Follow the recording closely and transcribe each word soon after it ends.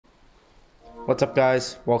What's up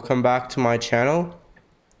guys, welcome back to my channel.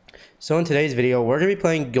 So in today's video we're going to be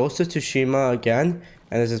playing Ghost of Tsushima again,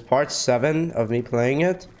 and this is part 7 of me playing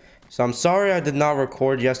it. So I'm sorry I did not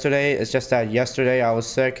record yesterday. It's just that yesterday I was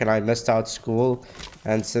sick and I missed out school,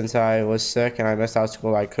 and since I was sick and I missed out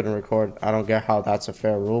school I couldn't record. I don't get how that's a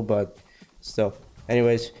fair rule, but still.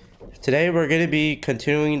 Anyways, today we're going to be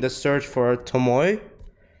continuing the search for Tomoe.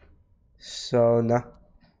 So now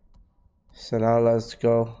let's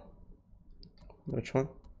go. Which one?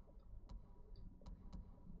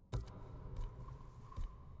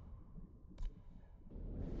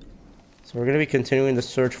 So we're gonna be continuing the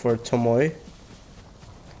search for Tomoe.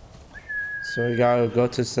 So we gotta go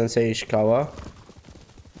to Sensei Ishikawa.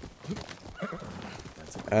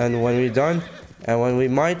 And when we're done, and when we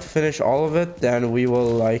might finish all of it, then we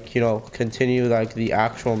will continue the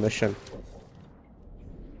actual mission.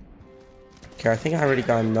 Okay, I think I already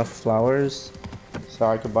got enough flowers so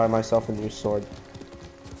I could buy myself a new sword.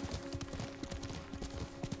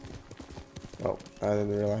 Oh, I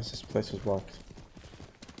didn't realize this place was locked.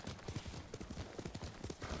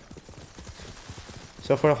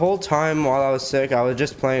 So for the whole time while I was sick, I was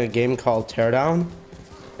just playing a game called Teardown.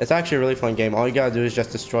 It's actually a really fun game. All you gotta do is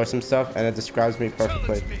just destroy some stuff, and it describes me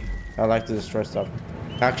perfectly. I like to destroy stuff.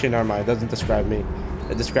 Actually, never mind. It doesn't describe me.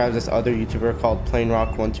 It describes this other YouTuber called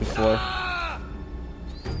PlaneRock124.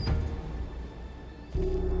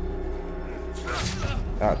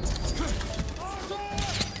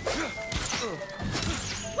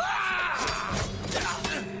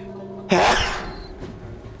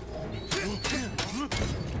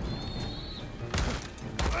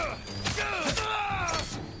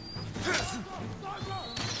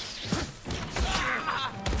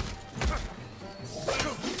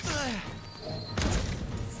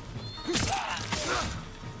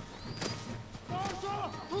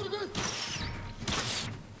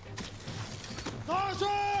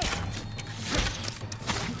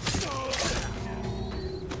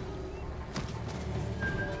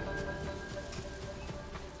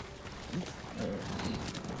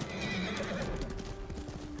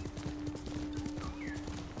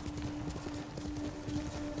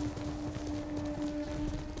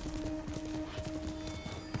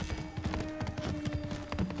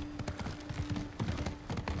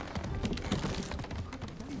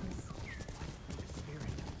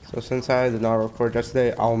 So since I did not record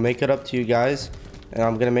yesterday, I'll make it up to you guys, and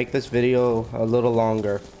I'm gonna make this video a little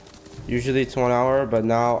longer. Usually it's 1 hour, but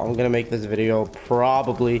now I'm gonna make this video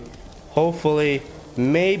probably, hopefully,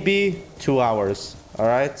 maybe 2 hours. All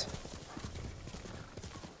right.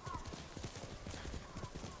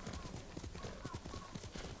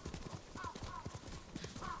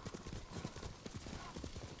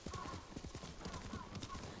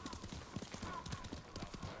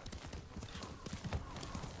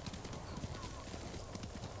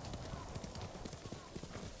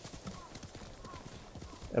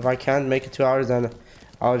 If I can't make it 2 hours, then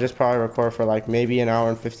I'll just probably record for like maybe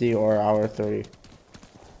 1:50 or 1:30.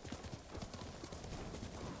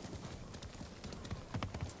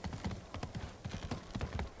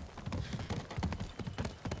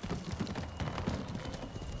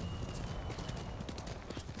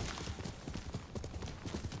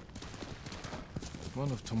 One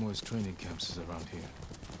of Tomoe's training camps is around here.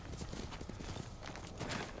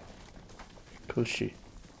 Kushi.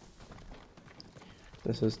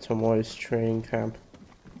 This is Tomoe's training camp.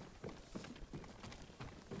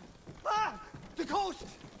 Ah! The ghost!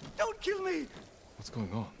 Don't kill me! What's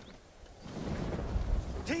going on?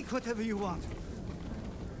 Take whatever you want.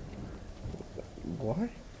 What?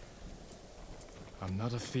 I'm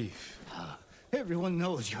not a thief. Everyone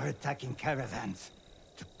knows you're attacking caravans.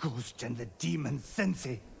 The ghost and the demon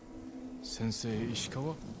Sensei. Sensei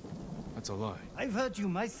Ishikawa? That's a lie. I've heard you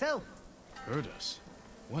myself. Heard us?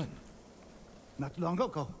 When? Not long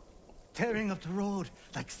ago. Tearing up the road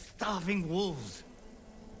like starving wolves.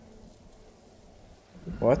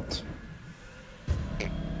 What?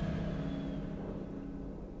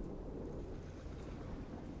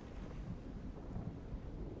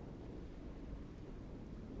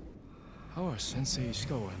 How are Sensei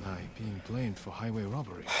Ishikawa and I being blamed for highway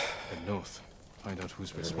robbery? Head north. Find out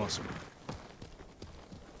who's responsible.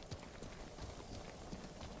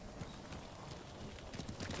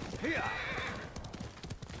 Here!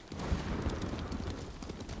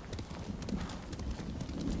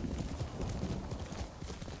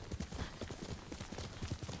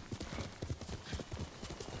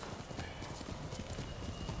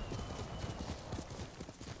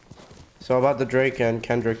 So about the Drake and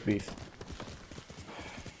Kendrick beef.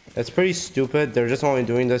 It's pretty stupid. They're just only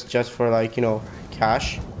doing this just for, like, you know,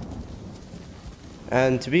 cash.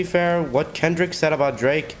 And to be fair, what Kendrick said about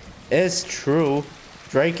Drake is true.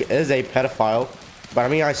 Drake is a pedophile. But I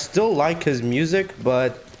mean, I still like his music,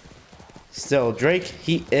 but still, Drake,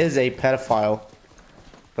 he is a pedophile.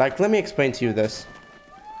 Like, let me explain to you this.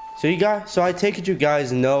 So I take it you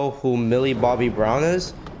guys know who Millie Bobby Brown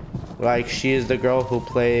is. Like, she is the girl who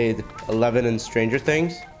played Eleven in Stranger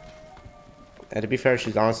Things. And to be fair,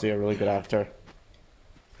 she's honestly a really good actor.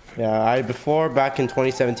 Yeah, before back in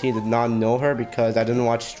 2017 did not know her because I didn't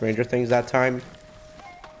watch Stranger Things that time.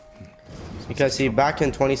 Because see, back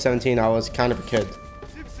in 2017 I was kind of a kid.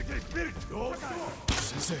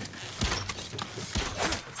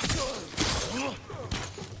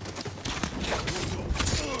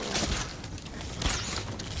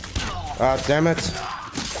 Ah, damn it.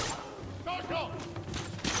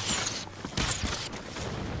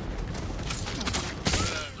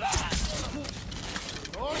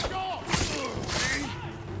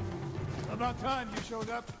 About time you showed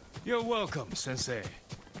up. You're welcome, Sensei.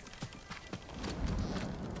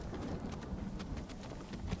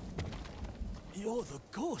 You're the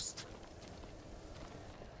ghost.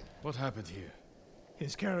 What happened here?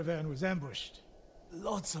 His caravan was ambushed.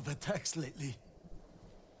 Lots of attacks lately.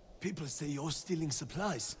 People say you're stealing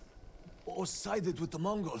supplies. Or sided with the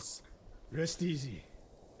Mongols. Rest easy.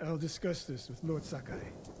 I'll discuss this with Lord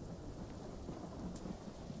Sakai.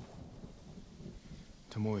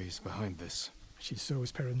 Tomoe is behind this. She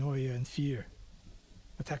sows paranoia and fear.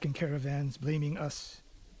 Attacking caravans, blaming us.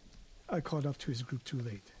 I caught up to his group too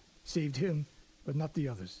late. Saved him, but not the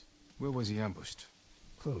others. Where was he ambushed?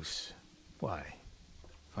 Close. Why?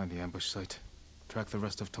 Find the ambush site. Track the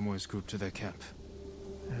rest of Tomoe's group to their camp.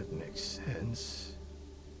 That makes sense.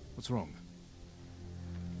 What's wrong?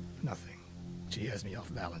 Nothing. She has me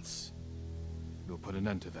off balance. We'll put an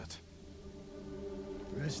end to that.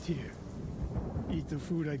 Rest here. Eat the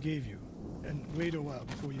food I gave you, and wait a while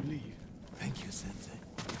before you leave. Thank you, Sensei.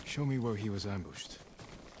 Show me where he was ambushed.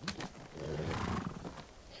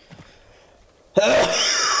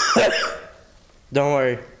 Don't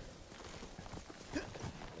worry.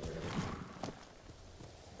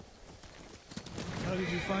 How did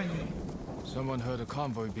you find me? Someone heard a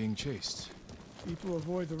convoy being chased. People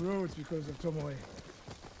avoid the roads because of Tomoe.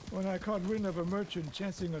 When I caught wind of a merchant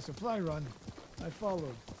chancing a supply run, I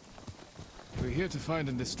followed. We're here to find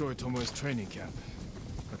and destroy Tomoe's training camp.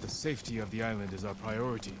 But the safety of the island is our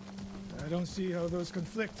priority. I don't see how those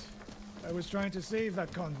conflict. I was trying to save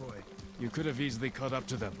that convoy. You could have easily caught up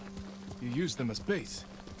to them. You used them as bait.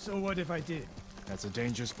 So what if I did? That's a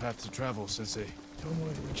dangerous path to travel, Sensei.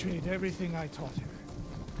 Tomoe betrayed everything I taught her.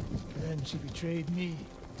 Then she betrayed me.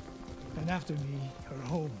 And after me, her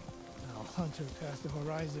home. I'll hunt her past the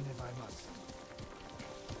horizon if I must.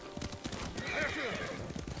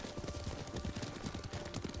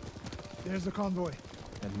 There's the convoy.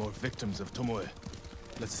 And more victims of Tomoe.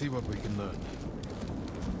 Let's see what we can learn.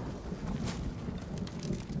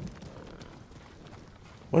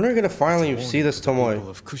 When are we gonna finally see this Tomoe? People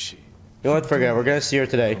of Kushi. You know what? Forget it. We're gonna see her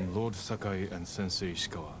today. From Lord Sakai and Sensei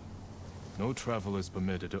Ishikawa. No travel is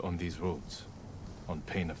permitted on these roads, on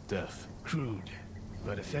pain of death. Crude,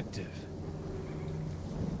 but effective.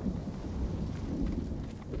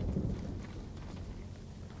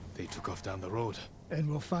 They took off down the road. And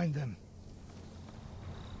we'll find them.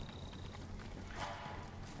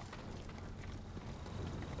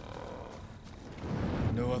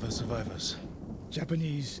 No other survivors.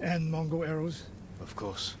 Japanese and Mongol arrows. Of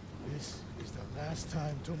course. This is the last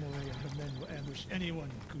time Tomoe and her men will ambush anyone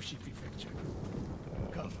in Kushi Prefecture.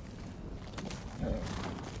 Come.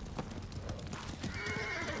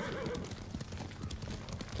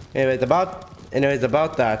 Anyways, about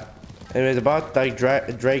that. Anyways, about like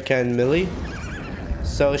Drake and Millie.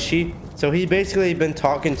 So he basically been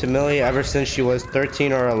talking to Millie ever since she was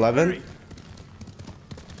 13 or 11.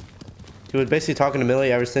 He was basically talking to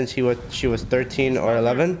Millie ever since she was 13 or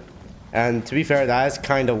 11. And to be fair, that is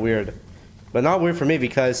kind of weird. But not weird for me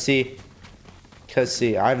because see,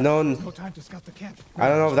 I've known, No time to scout the camp. I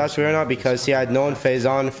don't know if that's weird or not because see, I'd known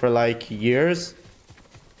Faison for like years.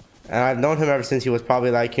 And I've known him ever since he was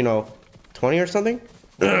probably like, you know, 20 or something.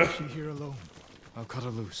 She here alone. I'll cut her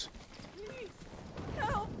loose.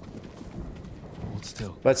 Help! Hold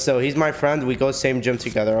still. But still, he's my friend. We go same gym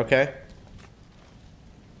together, okay?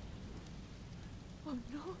 Oh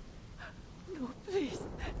no. No, please.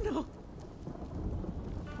 No.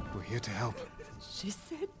 We're here to help.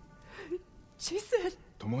 She said,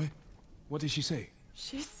 Tomoe? What did she say?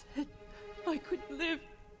 she said I could live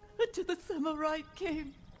until the samurai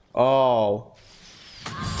came. Oh.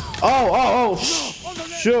 Oh.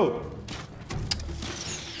 Shoot.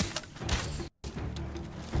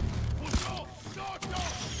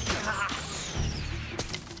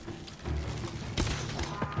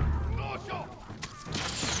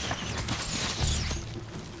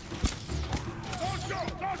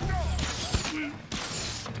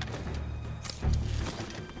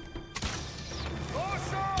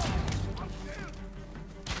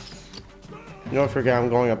 You know, forget I'm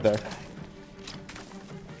going up there.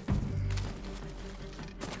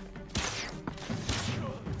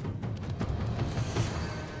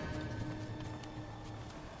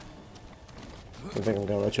 I don't think I'm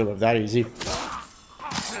gonna let you live that easy.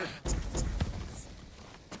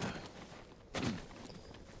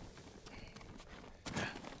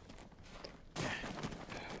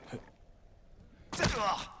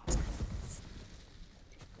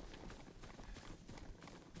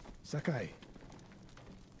 Sakai.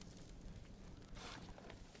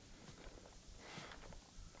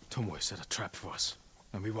 Tomoe set a trap for us,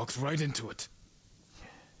 and we walked right into it.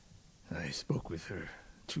 I spoke with her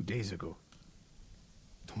 2 days ago.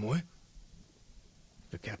 Tomoe?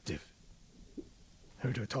 The captive.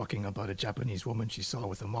 Heard her talking about a Japanese woman she saw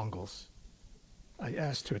with the Mongols. I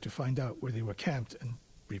asked her to find out where they were camped and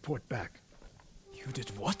report back. You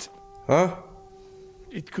did what? Huh?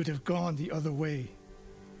 It could have gone the other way.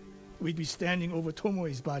 We'd be standing over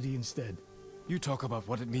Tomoe's body instead. You talk about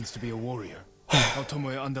what it means to be a warrior. How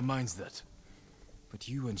Tomoe undermines that. But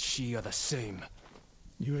you and she are the same.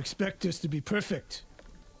 You expect us to be perfect.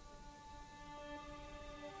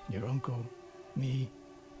 Your uncle, me,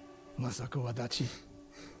 Masako Adachi.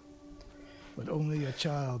 But only a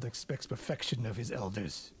child expects perfection of his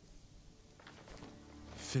elders.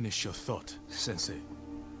 Finish your thought, Sensei.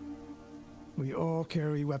 We all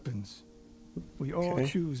carry weapons. We all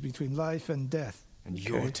choose between life and death. And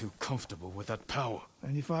you're too comfortable with that power.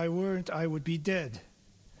 And if I weren't, I would be dead.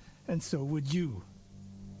 And so would you,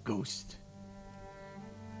 Ghost.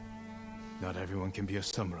 Not everyone can be a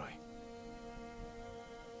samurai.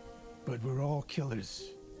 But we're all killers.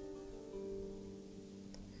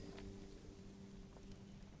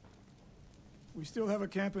 We still have a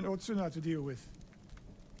camp in Otsuna to deal with.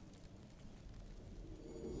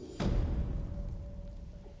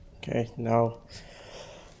 Okay, now.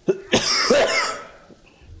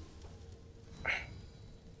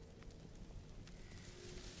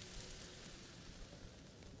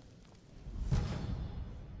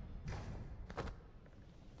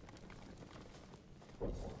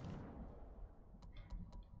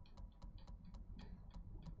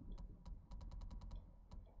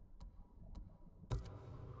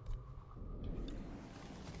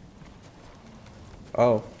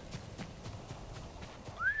 Oh.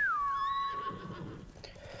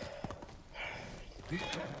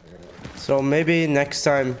 So maybe next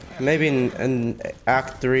time, maybe in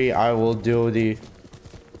Act 3, I will do the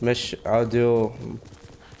mission. I'll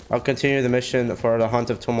continue the mission for the Hunt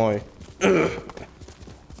of Tomoe.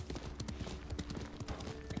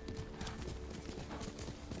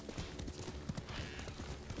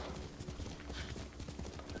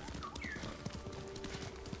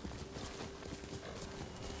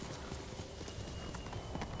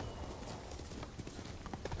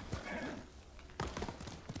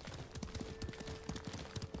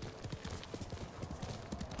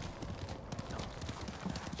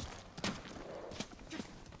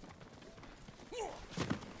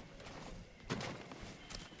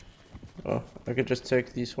 Oh, I could just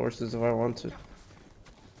take these horses if I want to.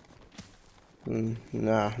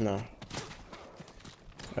 Nah. I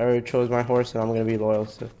already chose my horse and I'm gonna be loyal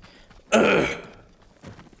to. Do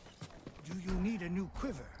you need a new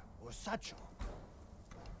quiver or satchel?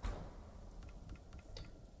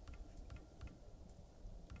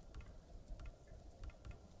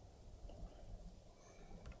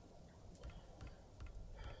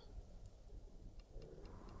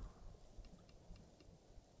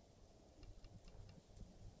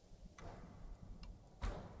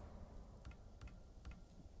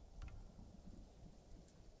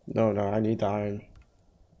 No, I need the iron.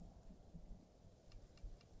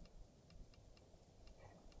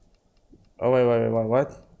 Oh, wait,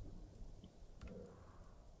 what?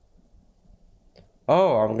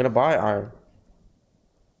 Oh, I'm gonna buy iron.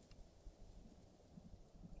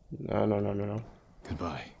 No.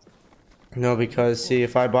 Goodbye. No, because see,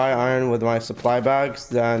 if I buy iron with my supply bags,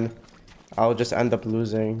 then I'll just end up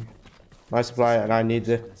losing my supply, and I need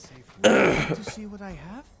the. To see what I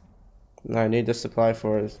have? I need the supply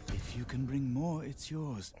for If you can bring more, it's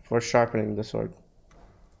yours. sharpening the sword.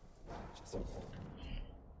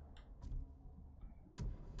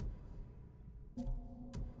 If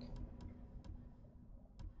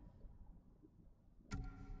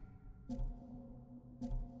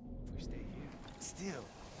we stay here, still,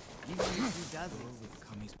 even if you does it with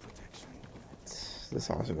Kami's protection. This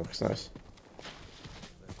honestly looks nice.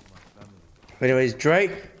 Anyways,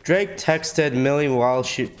 Drake texted Millie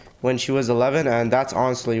when she was 11, and that's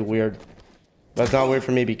honestly weird. But it's not weird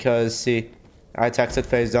for me because see, I texted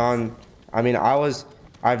Faison. I mean,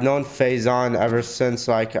 I've known Faison ever since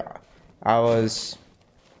like I was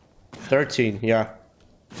 13, yeah.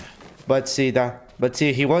 But see,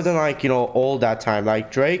 he wasn't like, you know, old that time.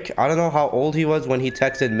 Like Drake, I don't know how old he was when he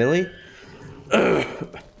texted Millie.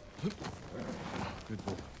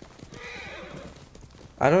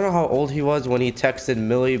 I don't know how old he was when he texted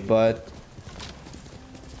Millie, but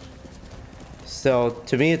still,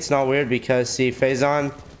 to me it's not weird because see,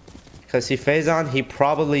 Faison, he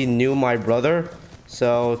probably knew my brother,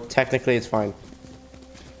 so technically it's fine.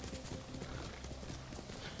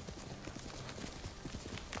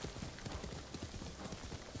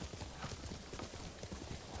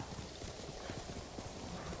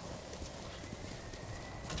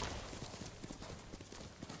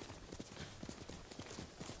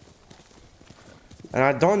 And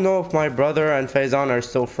I don't know if my brother and Faison are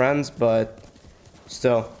still friends, but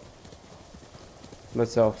still.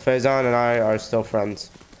 Faison and I are still friends.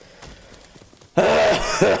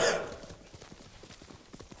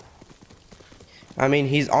 I mean,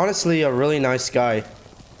 he's honestly a really nice guy.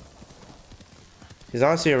 He's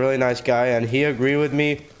honestly a really nice guy, and he agreed with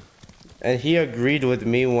me. And he agreed with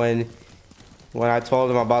me when I told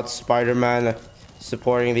him about Spider-Man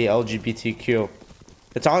supporting the LGBTQ.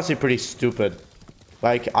 It's honestly pretty stupid.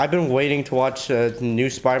 Like, I've been waiting to watch a new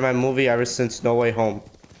Spider-Man movie ever since No Way Home.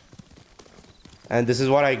 And this is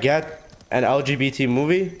what I get, an LGBT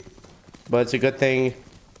movie. But it's a good thing,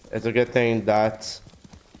 that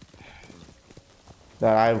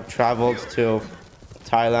I traveled to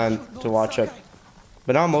Thailand to watch it.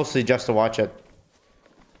 But not mostly just to watch it.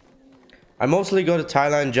 I mostly go to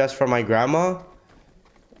Thailand just for my grandma.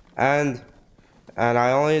 And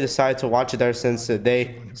I only decided to watch it there since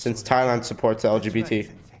Thailand supports LGBT.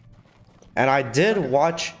 And I did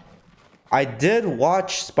watch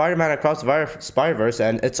Spider-Man Across the Spider-Verse,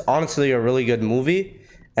 and it's honestly a really good movie.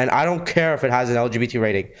 And I don't care if it has an LGBT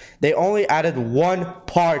rating. They only added one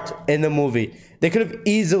part in the movie. They could have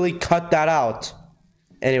easily cut that out.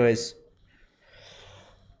 Anyways.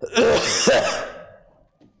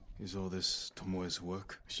 Is all this Tomoe's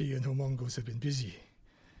work? She and her Mongols have been busy.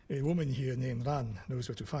 A woman here named Ran knows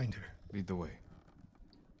where to find her. Lead the way.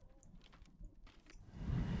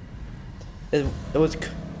 It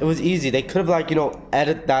was easy. They could have, like, you know,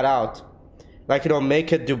 edit that out, like, you know,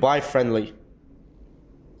 make it Dubai friendly.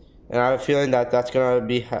 And I have a feeling that that's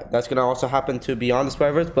gonna also happen to Beyond the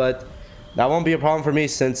Spider-Verse, but that won't be a problem for me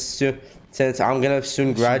since I'm gonna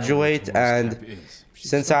soon graduate, and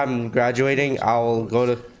since I'm graduating,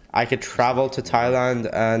 I could travel to Thailand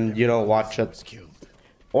and, you know, watch it.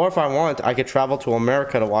 Or if I want, I could travel to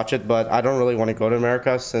America to watch it, but I don't really want to go to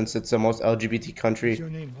America since it's the most LGBT country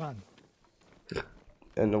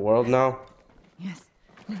in the world now. Yes,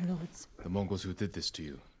 my lords. The Mongols who did this to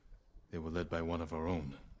you, they were led by one of our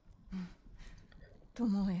own.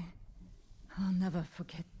 Tomoe, I'll never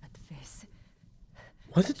forget that face.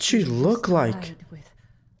 What did she look like? Allied with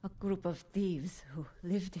a group of thieves who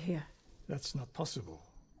lived here. That's not possible.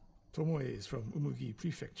 Tomoe is from Umugi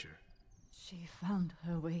Prefecture. She found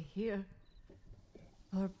her way here.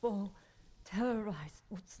 Her bow terrorized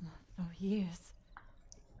Utsuna for years.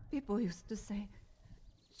 People used to say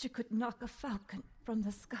she could knock a falcon from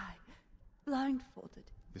the sky, blindfolded.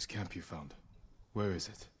 This camp you found, where is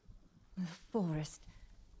it? The forest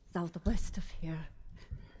southwest of here.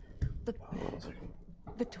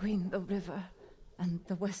 Between the river and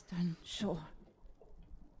the western shore.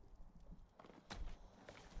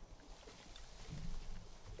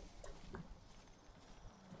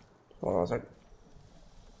 Hold on a sec.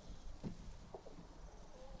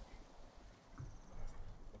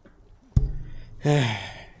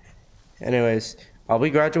 Anyways, I'll be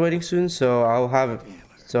graduating soon, so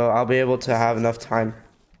I'll be able to have enough time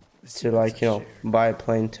to, like, you know, buy a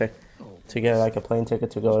plane ticket, to get like a plane ticket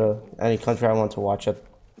to go to any country I want to watch it.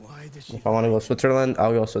 If I want to go Switzerland,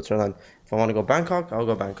 I'll go Switzerland. If I want to go Bangkok, I'll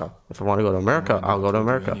go Bangkok. If I want to go to America, I'll go to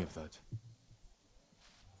America.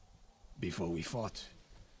 Before we fought,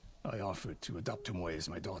 I offered to adopt Tomoe as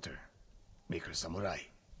my daughter, make her samurai.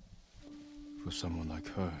 For someone like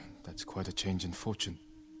her, that's quite a change in fortune.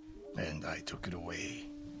 And I took it away.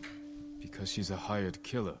 Because she's a hired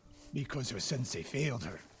killer. Because her sensei failed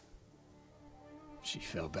her. She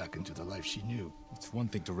fell back into the life she knew. It's one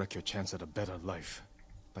thing to wreck your chance at a better life,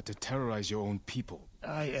 but to terrorize your own people.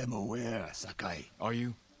 I am aware, Sakai. Are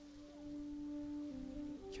you?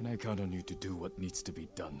 Can I count on you to do what needs to be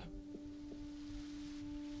done?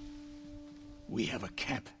 We have a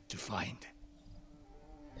camp to find.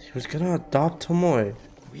 He was gonna adopt Tomoe.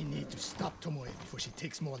 We need to stop Tomoe before she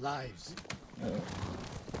takes more lives.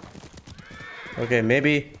 Okay,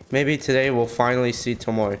 maybe today we'll finally see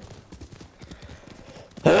Tomoe.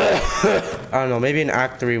 I don't know, maybe in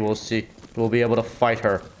Act 3 we'll see. we'll be able to fight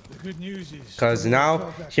her. The good news is, Because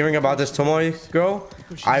now, hearing about this Tomoe girl,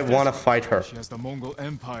 I want to fight her. She has the Mongol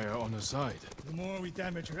Empire on her side. the more we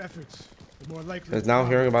damage her efforts, the more likely. Because now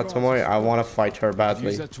hearing about Tomoe, I want to fight her badly.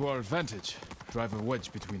 Use that to our advantage. Drive a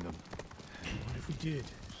wedge between them. What if we did,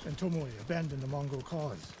 and Tomoe abandoned the Mongol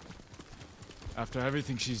cause? After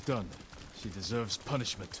everything she's done, she deserves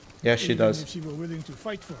punishment. Yes, she Even does. if she were willing to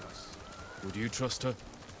fight for us. Would you trust her?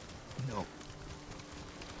 No.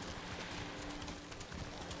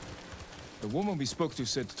 The woman we spoke to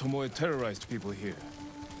said Tomoe terrorized people here.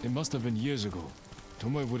 It must have been years ago.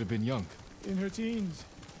 Tomoe would have been young. In her teens,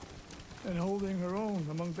 and holding her own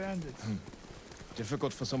among bandits.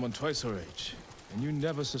 Difficult for someone twice her age. And you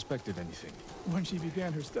never suspected anything. When she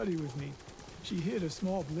began her study with me, she hid a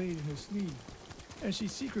small blade in her sleeve, and she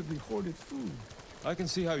secretly hoarded food. I can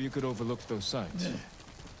see how you could overlook those signs.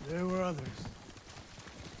 There were others.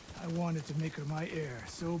 I wanted to make her my heir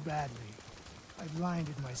so badly. I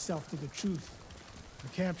blinded myself to the truth. The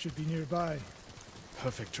camp should be nearby.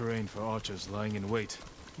 Perfect terrain for archers lying in wait.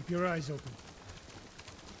 Keep your eyes open.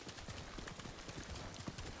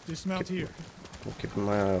 Dismount here. I'm keeping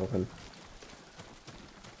my eye open.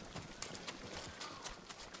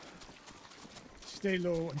 Stay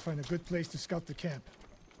low and find a good place to scout the camp.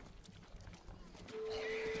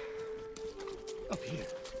 Up here.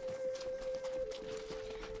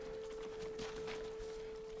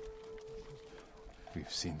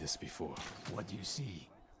 We've seen this before. What do you see?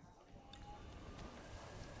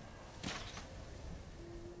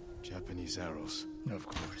 Japanese arrows. Of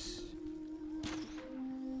course.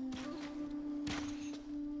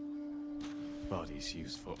 Bodies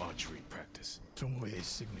used for archery practice. Tomoe's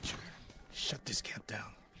signature. Shut this camp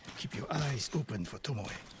down. Keep your eyes open for Tomoe.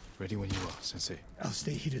 Ready when you are, Sensei. I'll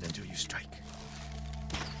stay heated until you strike.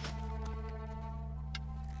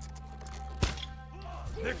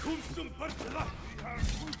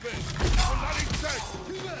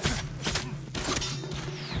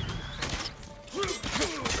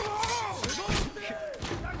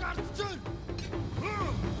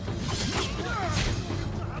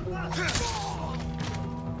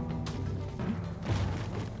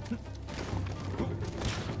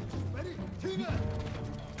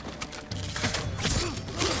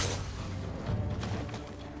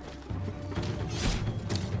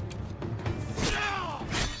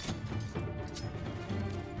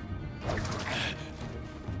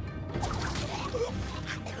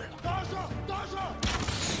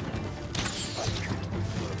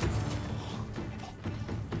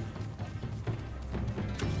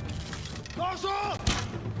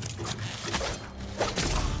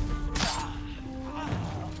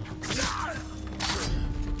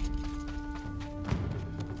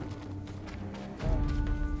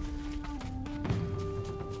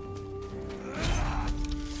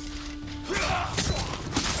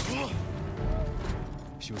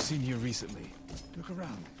 She was seen here recently. Look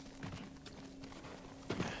around.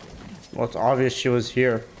 Well, it's obvious she was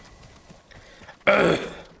here. Okay,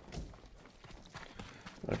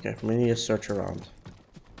 we need to search around.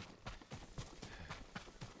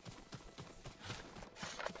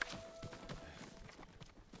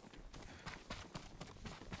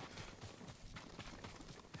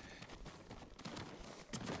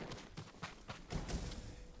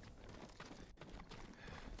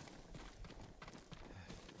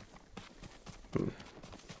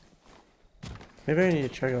 Maybe I need to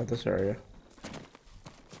check out this area.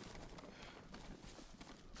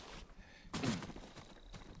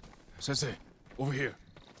 Sensei, over here.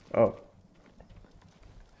 Oh.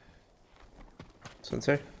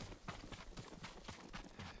 Sensei?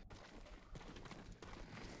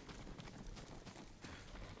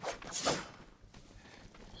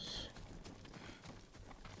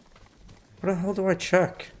 Where the hell do I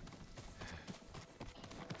check?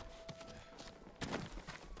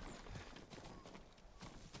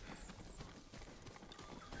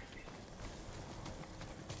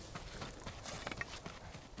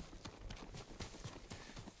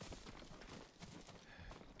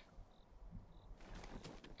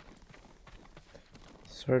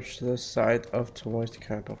 Search the site of Tomoe's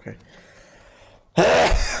camp. Okay.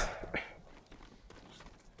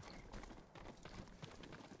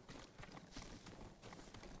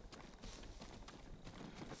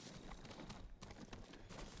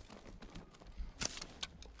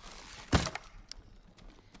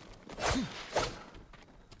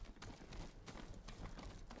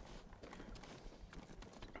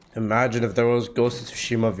 Imagine if there was Ghost of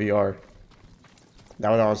Tsushima VR.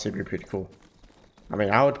 That would honestly be pretty cool. I mean,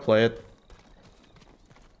 I would play it,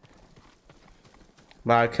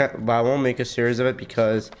 but I can't. But I won't make a series of it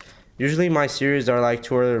because Usually my series are like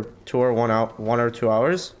 1 or 2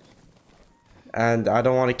 hours. And I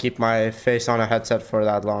don't want to keep my face on a headset for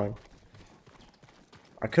that long.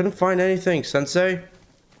 I couldn't find anything, Sensei.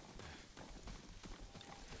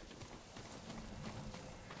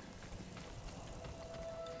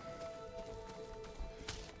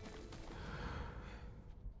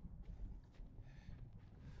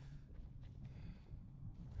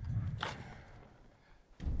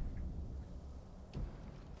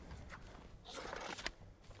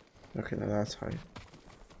 Okay, now that's fine.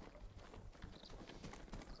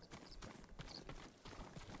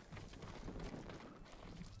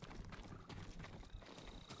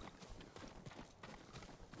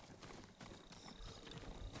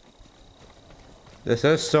 This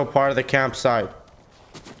is still part of the campsite.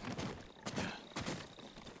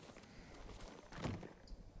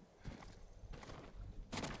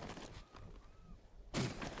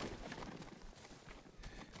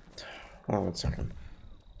 Hold on 1 second.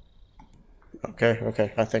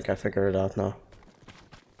 Okay, I think I figured it out now.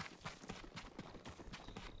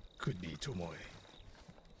 Could be Tomoe.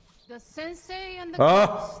 The sensei and the Oh!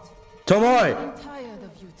 ghost. Tomoe! I'm tired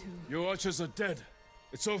of you two. Your archers are dead.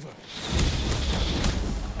 It's over.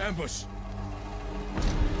 Ambush.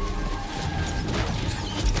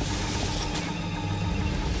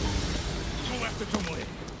 Go after Tomoe.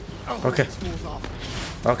 Okay.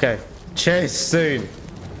 Okay. Chase soon.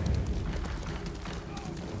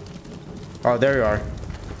 Oh, there you are.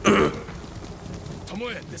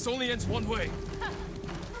 Tomoe, this only ends one way.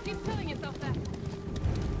 Keep telling yourself that.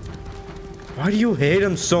 Why do you hate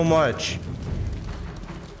him so much?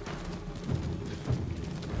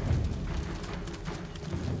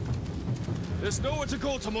 There's nowhere to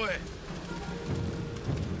go, Tomoe.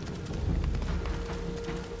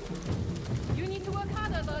 You need to work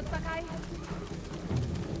harder, Lord Sakai.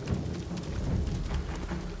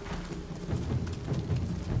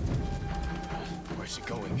 Where's she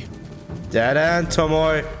going? Dead end,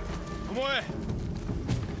 Tomoe. Tomoe!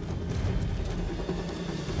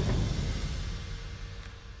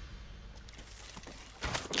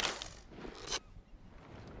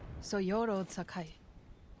 So you're old Sakai,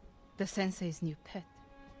 the sensei's new pet.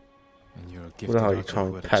 And you're a What gifted the hell are you archer calling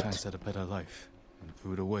who had a pet? chance at a better life and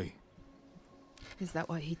threw it away. Is that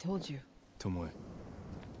what he told you? Tomoe,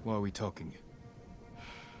 why are we talking?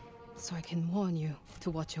 So I can warn you to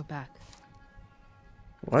watch your back.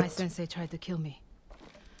 My What? sensei tried to kill me.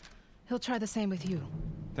 He'll try the same with you.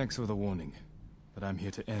 Thanks for the warning, but I'm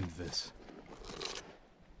here to end this.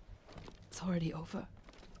 It's already over.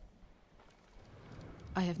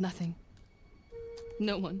 I have nothing.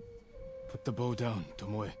 No one. Put the bow down,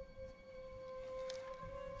 Tomoe.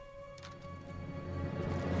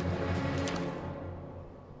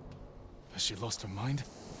 Has she lost her mind?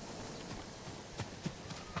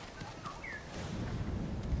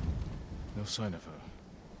 No sign of her.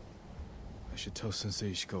 I should tell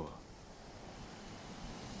Sensei Ishikawa.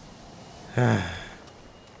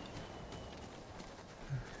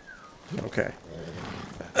 Okay.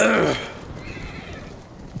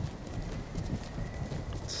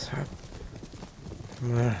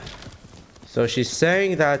 So she's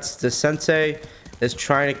saying that the sensei is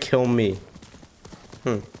trying to kill me.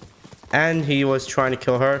 And he was trying to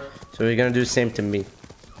kill her, so he's gonna do the same to me.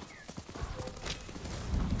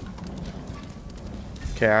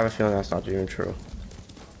 Okay, I have a feeling that's not even true.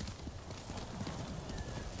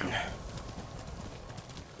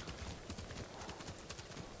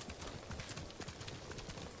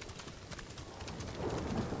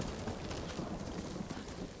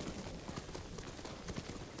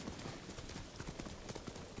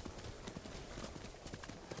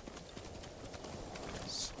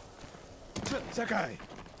 Sakai!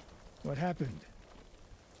 What happened?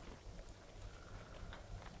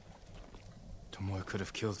 Tomoe could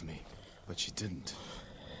have killed me, but she didn't.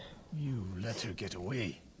 You let her get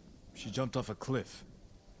away. She jumped off a cliff.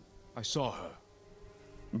 I saw her.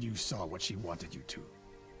 You saw what she wanted you to.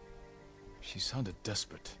 She sounded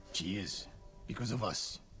desperate. She is. Because of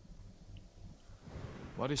us.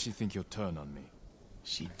 Why does she think you'll turn on me?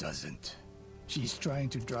 She doesn't. She's trying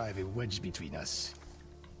to drive a wedge between us.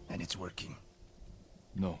 And it's working.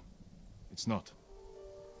 No, it's not.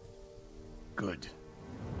 Good.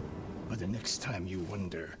 But the next time you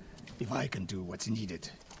wonder if I can do what's needed,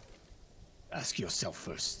 ask yourself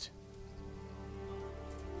first.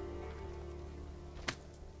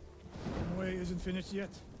 Way isn't finished yet.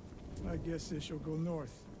 I guess they shall go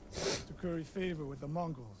north to curry favor with the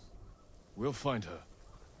Mongols. We'll find her.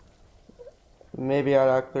 Maybe I'd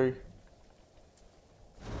actually.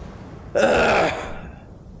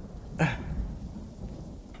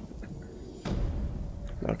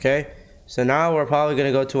 Okay, so now we're probably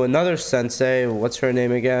gonna go to another sensei. What's her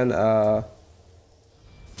name again?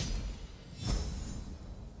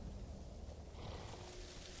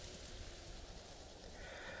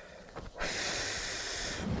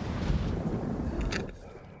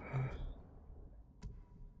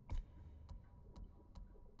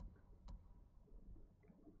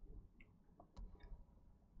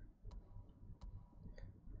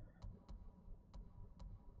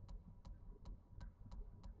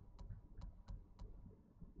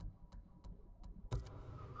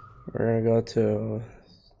 We're gonna go to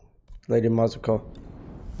Lady Mazuko.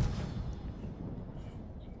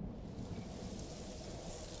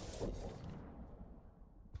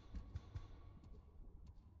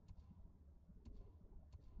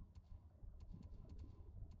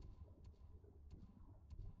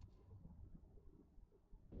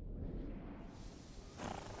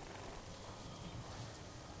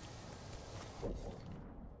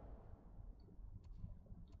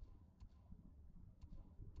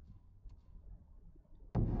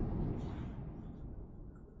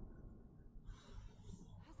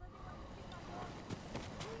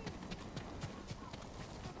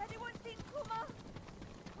 Has anyone seen Kuma?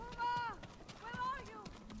 Kuma! Where are you?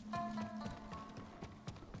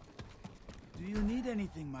 Do you need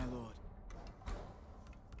anything, my lord?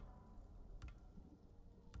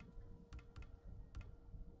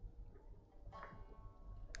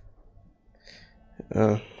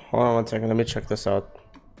 Hold on one second. Let me check this out.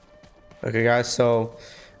 Okay, guys. So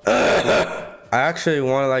I actually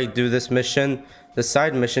want to like do this mission, the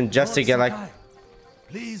side mission, just to get like,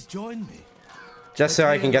 Please join me. just so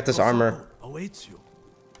I can get this armor. Awaits you.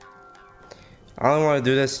 I only want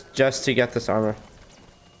to do this just to get this armor.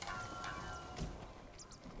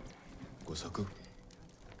 Gosaku?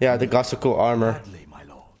 Yeah, the Gosaku armor. Gladly, my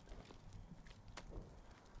lord.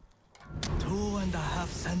 2.5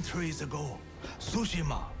 centuries ago,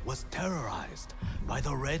 Tsushima was terrorized by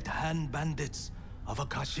the Red Hand bandits of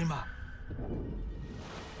Akashima.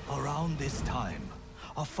 Around this time,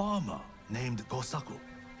 a farmer named Gosaku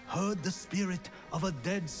heard the spirit of a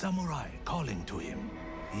dead samurai calling to him.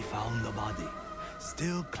 He found the body,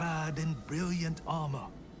 still clad in brilliant armor.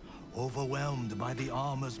 Overwhelmed by the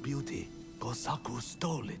armor's beauty, Gosaku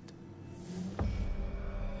stole it.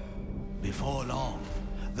 Before long,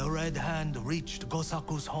 the Red Hand reached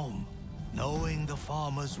Gosaku's home. Knowing the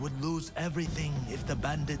farmers would lose everything if the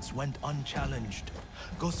bandits went unchallenged,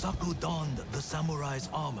 Gosaku donned the samurai's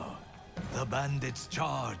armor. The bandits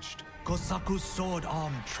charged. Gosaku's sword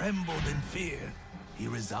arm trembled in fear. He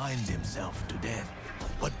resigned himself to death.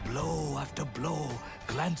 But blow after blow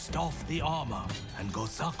glanced off the armor, and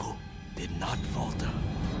Gosaku did not falter.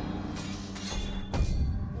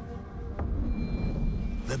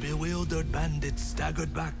 The bewildered bandits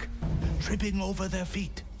staggered back, tripping over their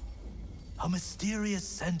feet. A mysterious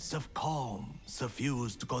sense of calm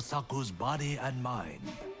suffused Gosaku's body and mind.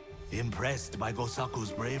 Impressed by Gosaku's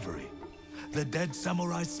bravery, the dead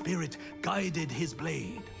samurai's spirit guided his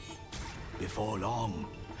blade. Before long,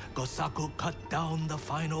 Gosaku cut down the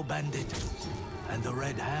final bandit, and the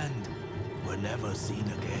Red Hand were never seen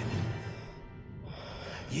again.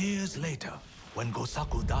 Years later, when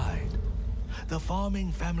Gosaku died, the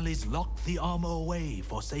farming families locked the armor away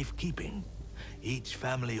for safekeeping. Each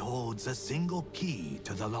family holds a single key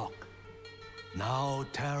to the lock. Now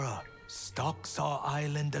terror stalks our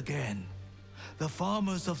island again. The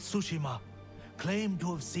farmers of Tsushima claim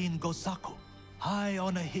to have seen Gosaku high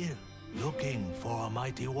on a hill, looking for a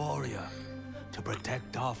mighty warrior to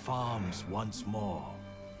protect our farms once more.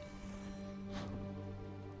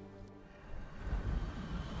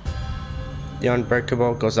 The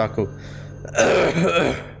unbreakable Gosaku.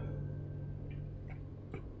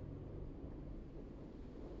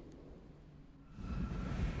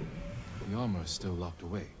 The armor is still locked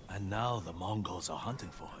away. And now the Mongols are hunting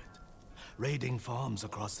for it, raiding farms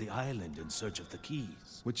across the island in search of the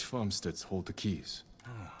keys. Which farmsteads hold the keys?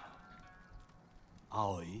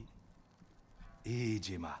 Aoi,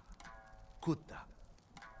 Iijima, Kuta,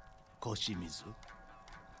 Koshimizu,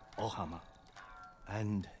 Ohama,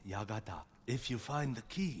 and Yagata. If you find the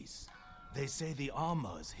keys, they say the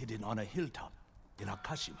armor is hidden on a hilltop in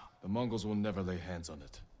Akashima. The Mongols will never lay hands on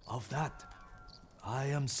it. Of that, I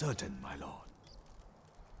am certain, my lord.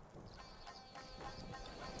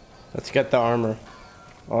 Let's get the armor.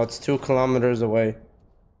 Oh, it's 2 kilometers away.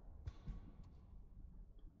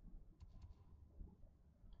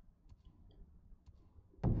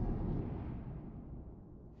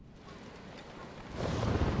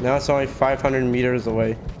 Now it's only 500 meters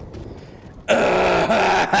away.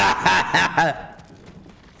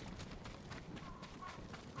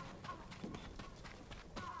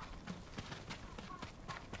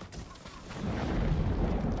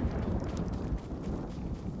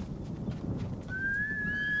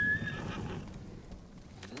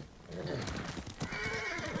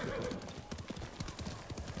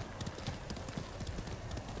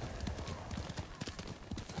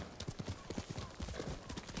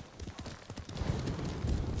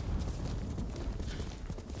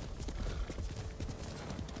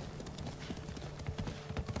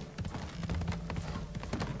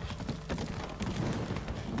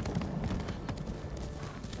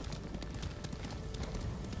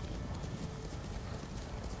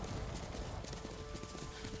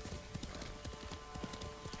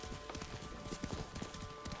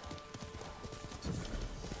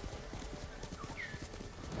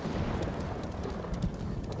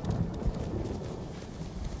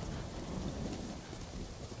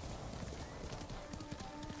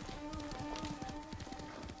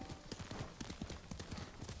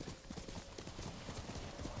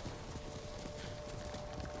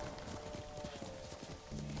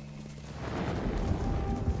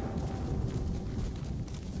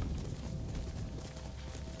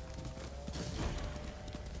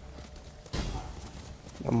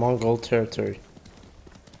 A Mongol territory.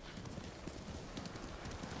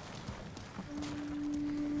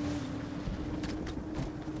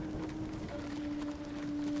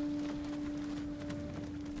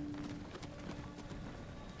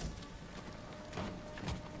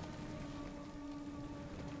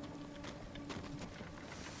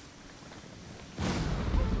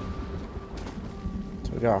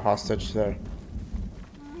 So we got a hostage there.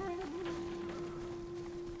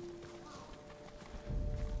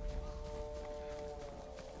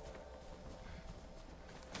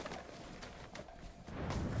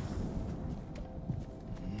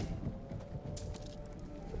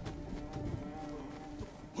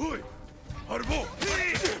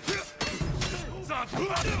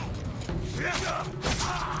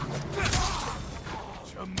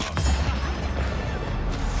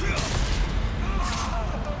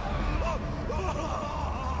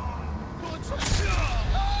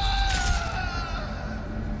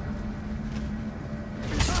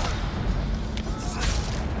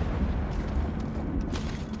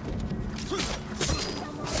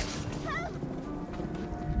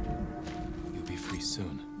 You'll be free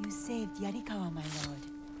soon. You saved Yarikawa, my lord.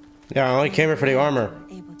 Yeah, I only came here for the armor.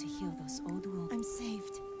 You were able to heal those old wounds. I'm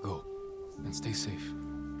saved. Go, and stay safe. It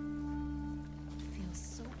feels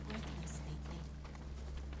so worthless lately.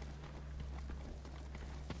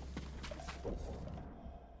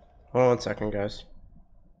 Hold on 1 second, guys.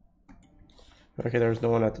 Okay, there's no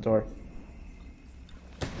one at the door.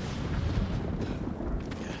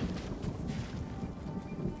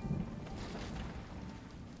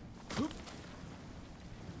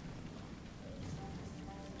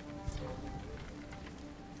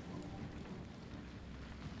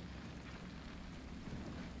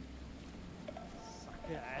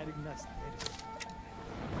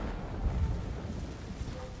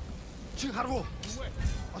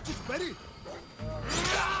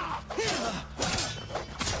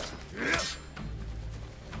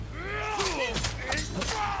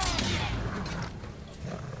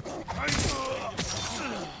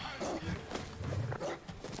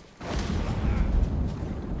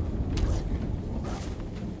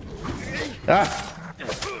 Ah!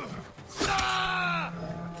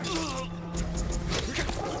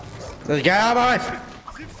 Let's get out of my life!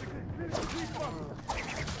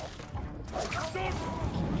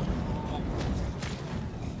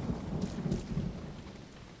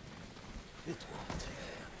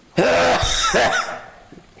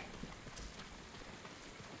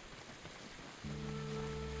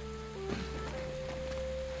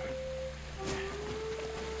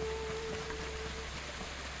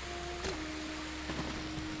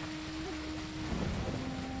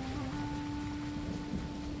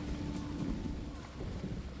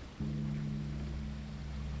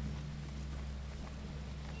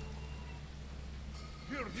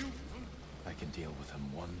 I can deal with them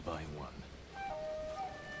one by one.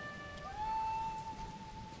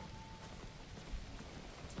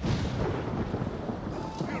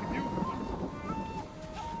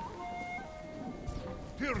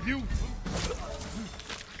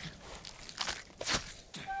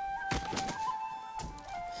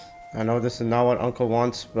 I know this is not what Uncle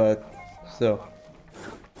wants, but still.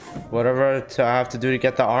 Whatever I have to do to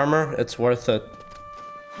get the armor, it's worth it.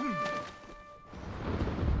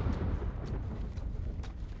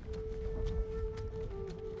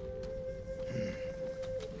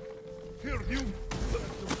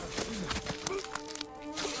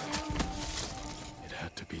 It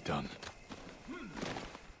had to be done.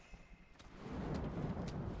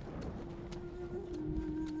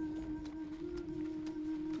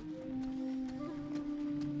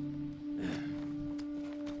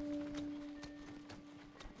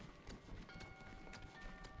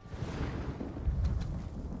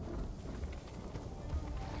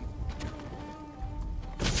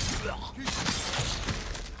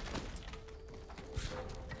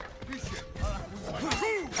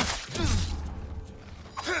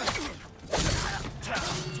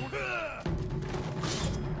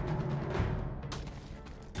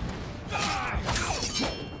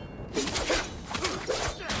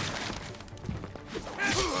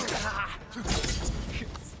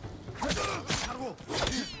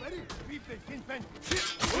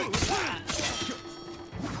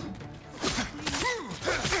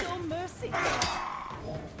 Show mercy.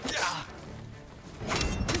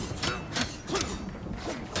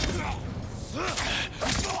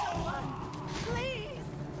 Please.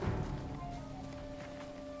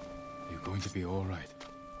 You're going to be all right.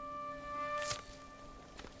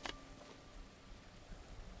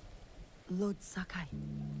 Lord Sakai,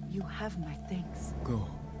 you have my thanks. Go.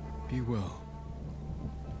 Be well.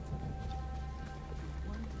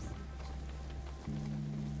 One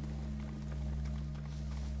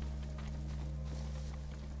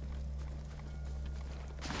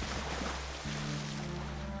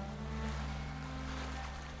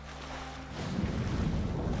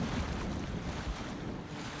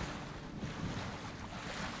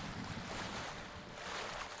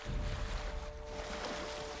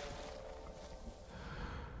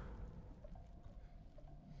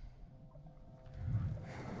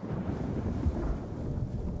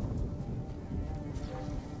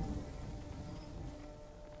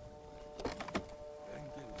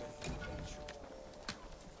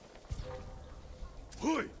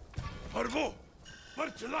Arvo!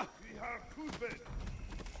 Bartela! Vi har Kudben!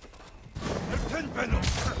 Ten Benno!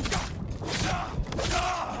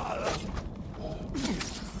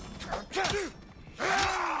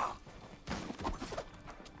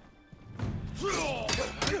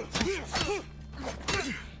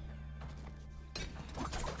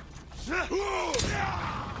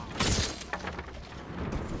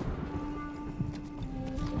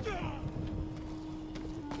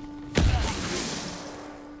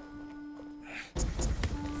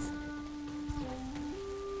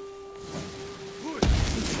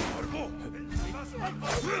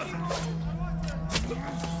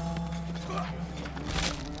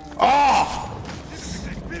 Oh!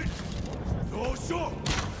 No, sure!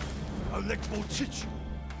 I'll let Bochich.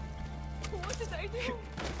 What did I do?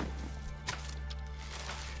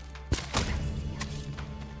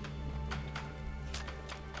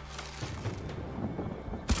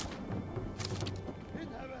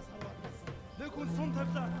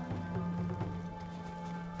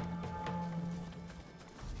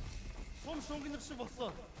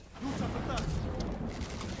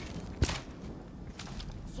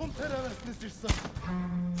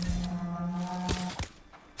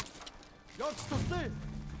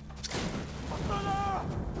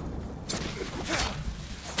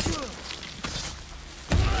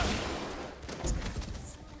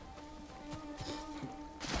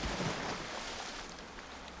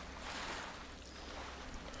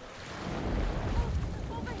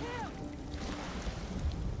 Over here!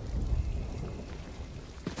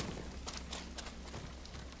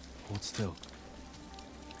 Hold still.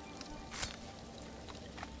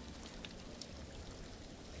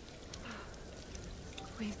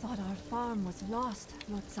 We thought our farm was lost,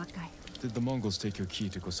 Lord Sakai. Did the Mongols take your key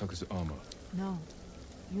to Gosaku's armor? No,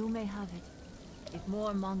 you may have it. If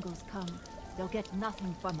more Mongols come, they'll get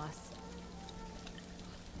nothing from us.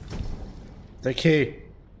 The key.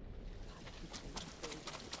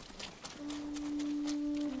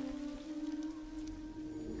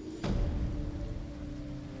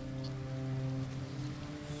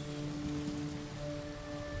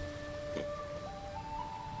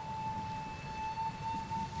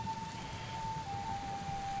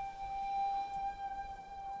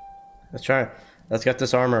 Let's try it. Let's get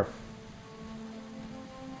this armor.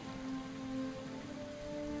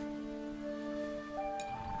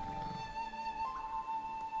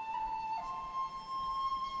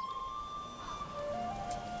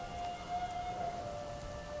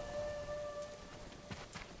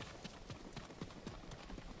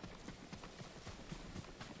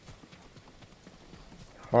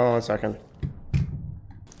 Hold on 1 second.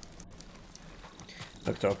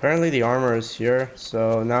 Look, so apparently the armor is here,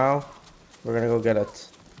 so now we're gonna go get it.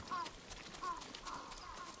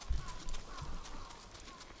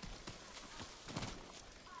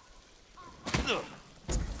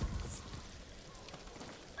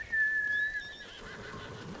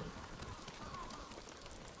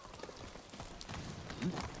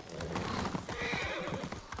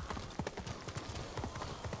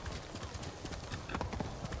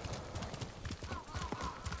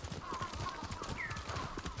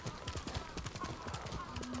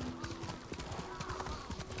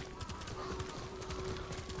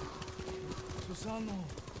 Susano,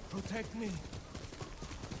 protect me.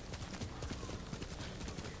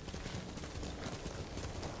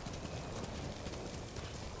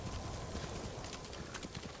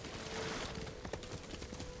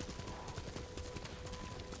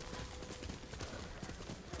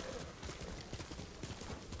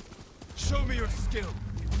 Show me your skill!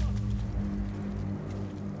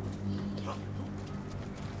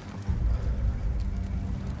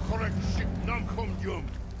 Correct ship nam kom yum!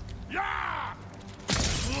 Yeah!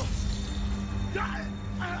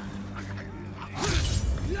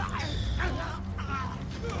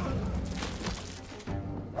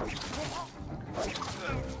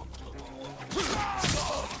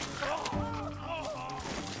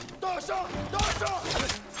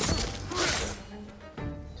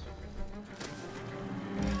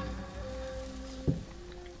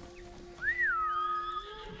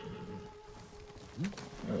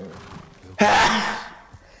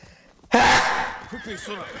 Quickly,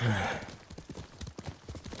 Sora!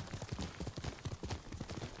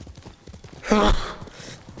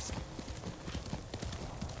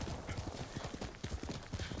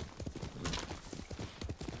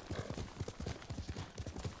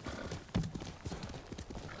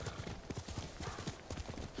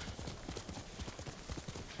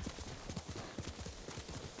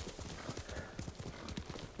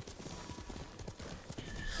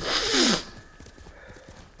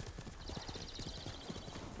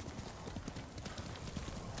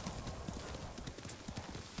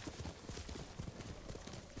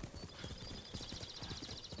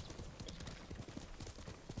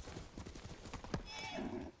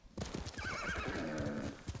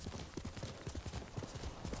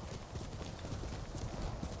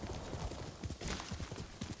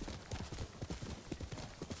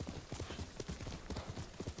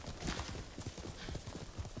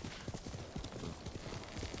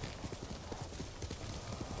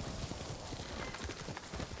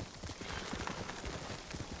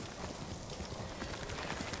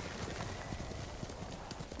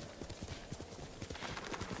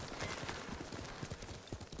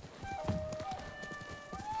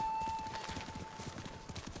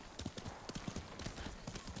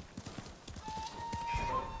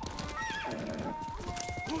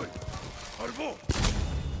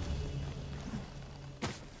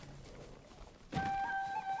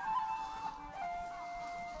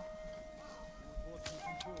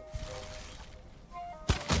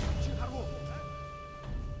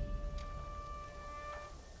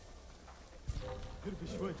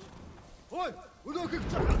 Ой, өнөөхийг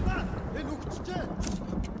чахалтаа. Энэ үгчтэй.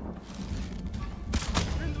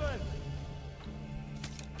 Энд байна.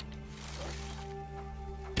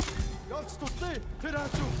 Явц тустай. Тэр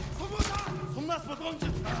хаачуу. Сумнаа. Сумнаас болгоомж.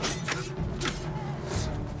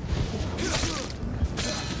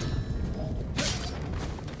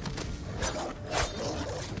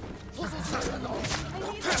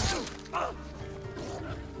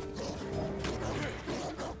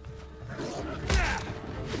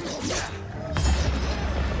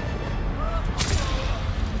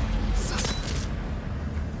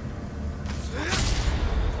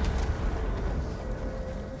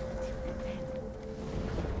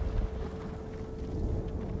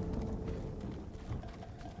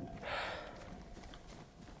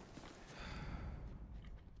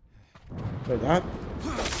 For that.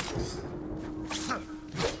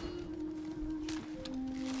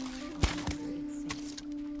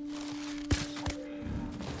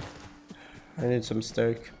 I need some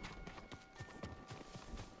steak.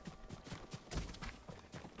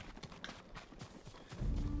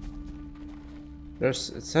 It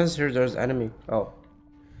says here there's enemy. Oh.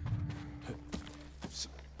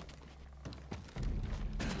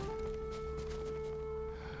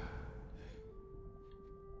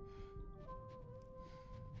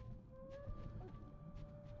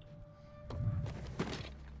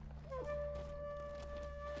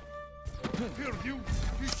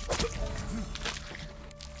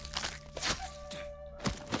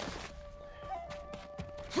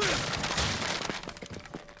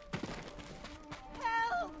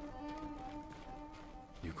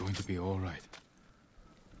 You're going to be all right.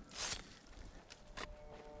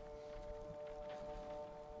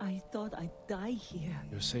 I thought I'd die here.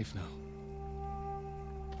 You're safe now.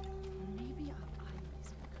 Maybe our island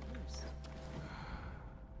is cursed.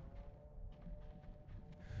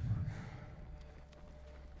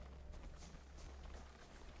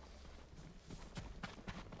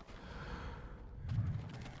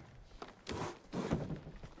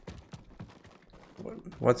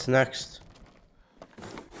 What's next?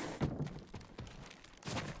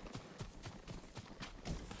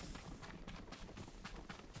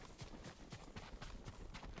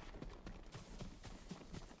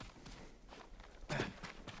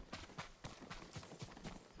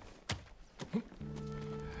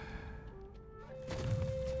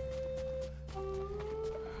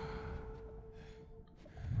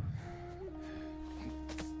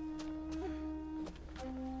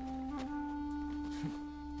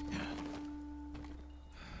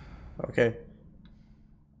 Okay.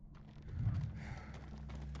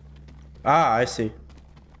 Ah, I see.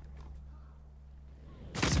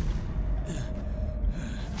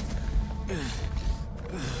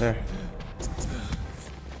 There.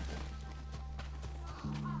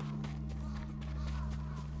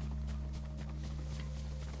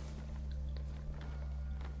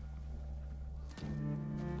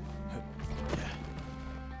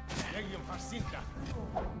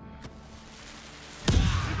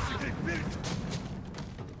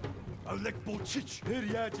 Алек Булчич. Тэр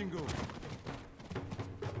яаж ингэв?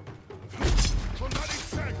 Тунгалик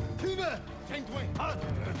сэг. Тинэ. Тэнд вэ?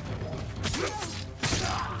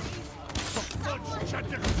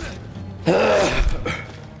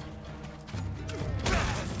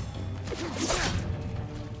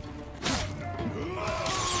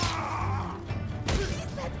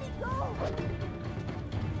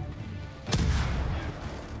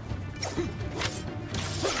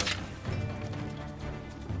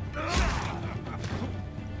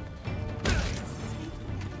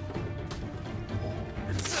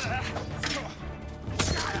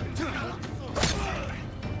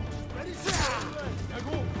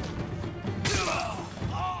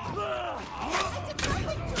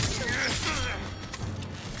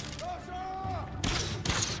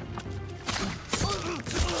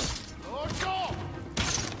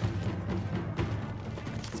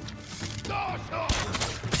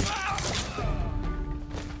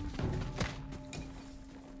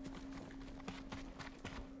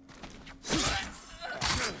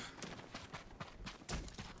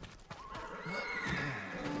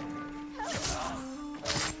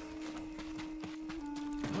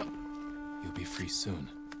 You'll be free soon.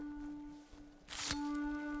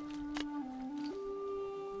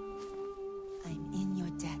 I'm in your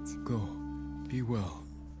debt. Go. Be well.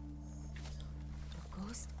 The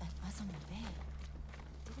ghost at Azamon Bay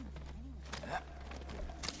didn't let anyone.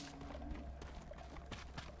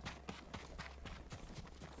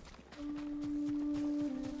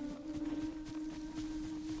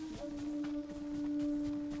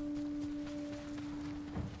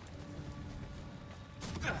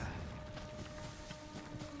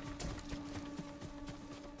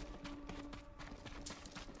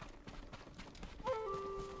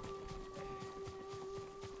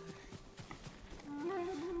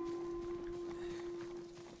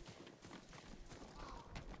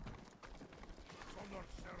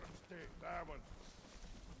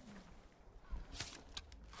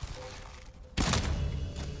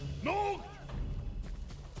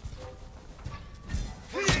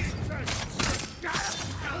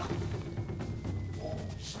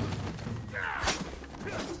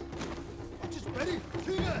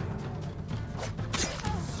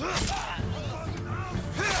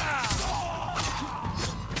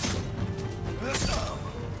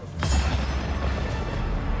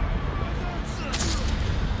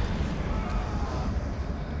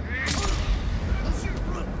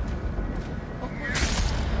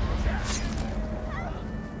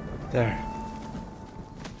 There.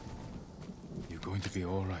 You're going to be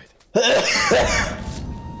all right.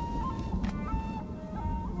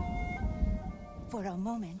 For a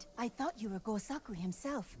moment, I thought you were Gosaku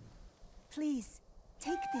himself. Please,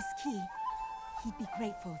 take this key. He'd be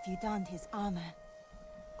grateful if you donned his armor.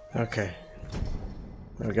 Okay.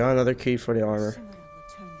 I got another key for the armor. Shimura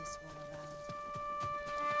will turn this war around.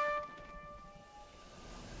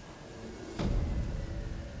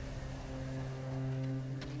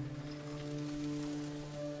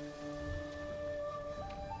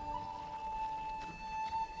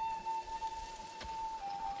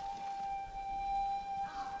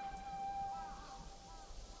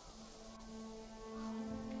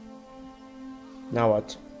 Now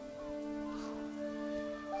what?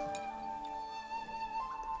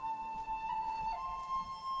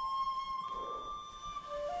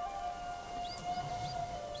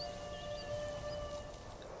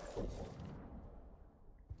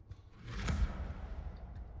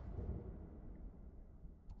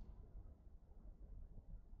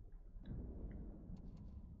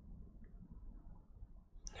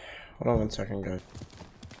 Hold on 1 second, guys.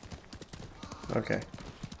 Okay.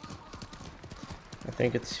 I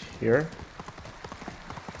think it's here.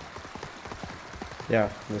 Yeah,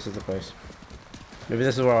 this is the place. Maybe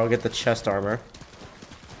this is where I'll get the chest armor.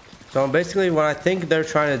 So basically what I think they're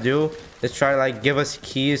trying to do is try to like give us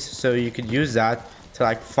keys so you could use that to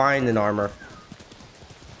like find an armor.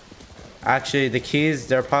 Actually, the keys,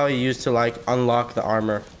 they're probably used to like unlock the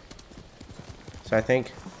armor. So I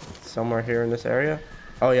think somewhere here in this area.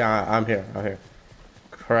 Oh yeah, I'm here.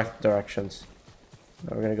 Correct directions.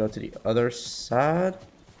 Now we're gonna go to the other side.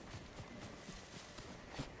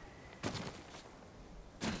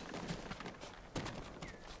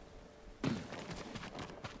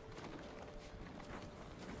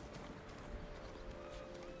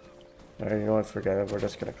 Alright, you know what? Forget it. We're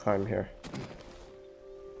just gonna climb here.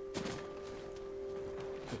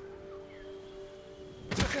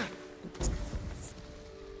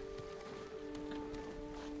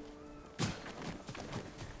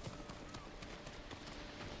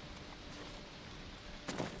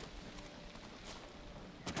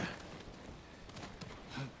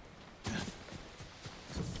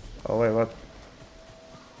 Oh wait, what?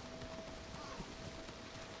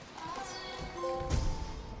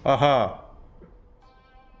 Aha.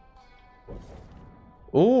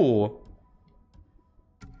 Ooh.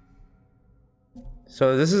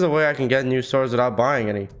 So this is a way I can get new swords without buying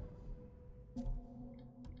any.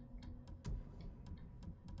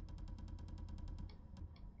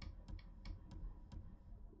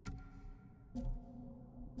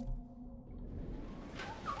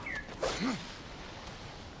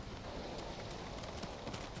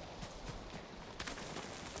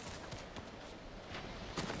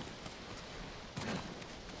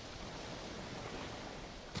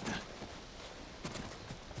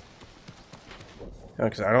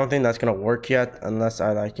 Because I don't think that's gonna work yet unless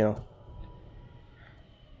I like, you know.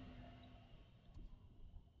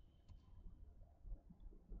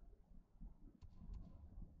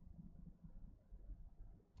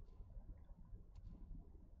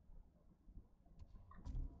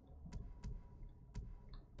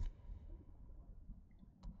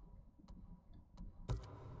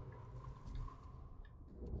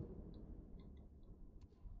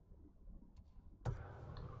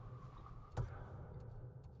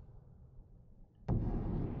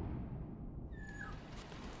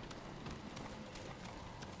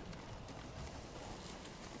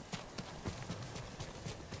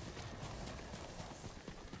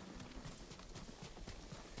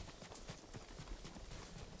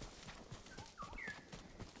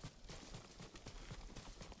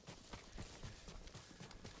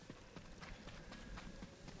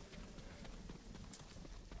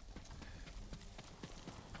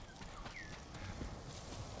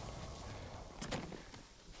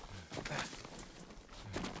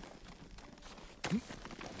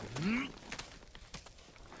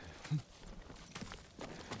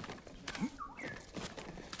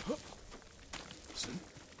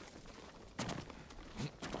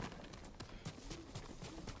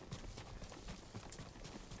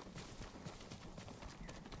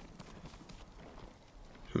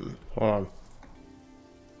 Hold on.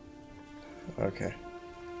 Okay.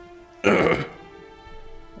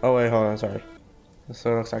 Oh wait, hold on, sorry. This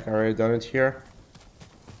looks like I already done it here.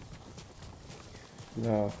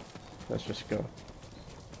 No, let's just go.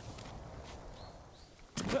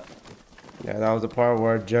 Yeah, that was the part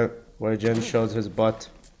where Jin shows his butt.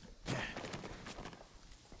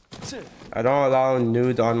 I don't allow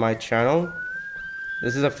nude on my channel.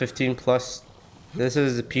 This is a 15+. This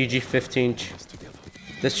is a PG-15.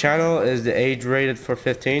 This channel is the age rated for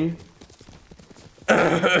 15.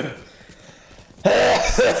 And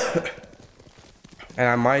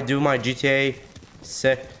I might do my GTA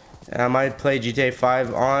 6, and I might play GTA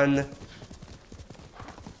 5 on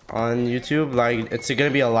YouTube. Like, it's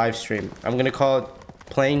gonna be a live stream. I'm gonna call it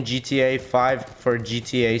playing GTA 5 for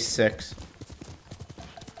GTA 6.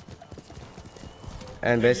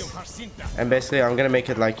 And basically I'm gonna make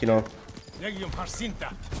it like, you know,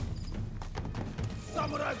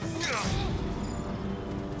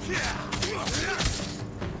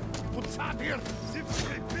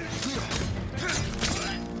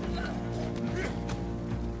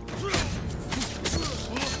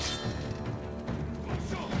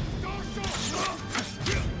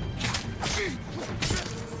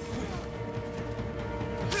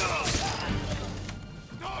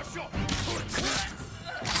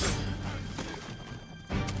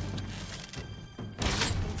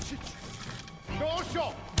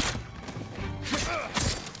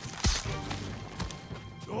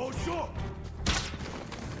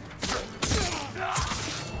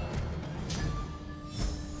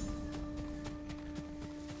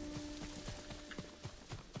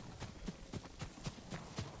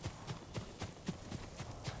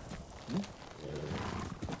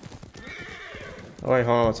 oh wait,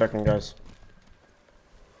 hold on 1 second, guys.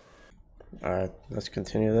 Alright, let's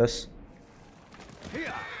continue this.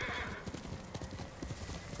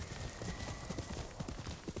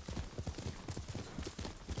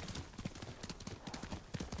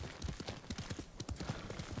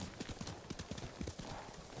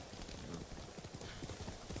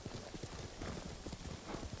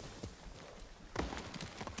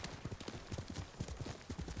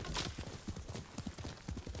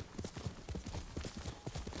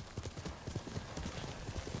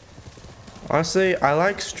 Honestly, I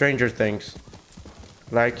like Stranger Things.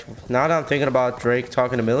 Like, now that I'm thinking about Drake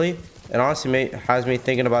talking to Millie, it honestly has me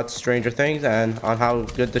thinking about Stranger Things and on how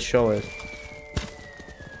good the show is.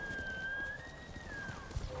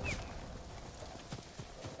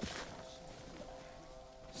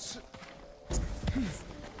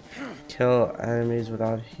 Kill enemies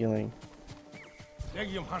without healing.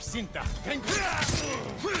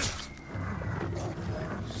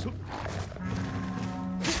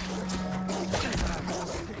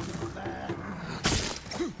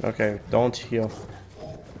 Okay, don't heal.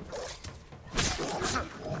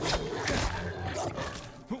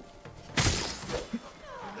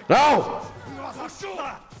 No!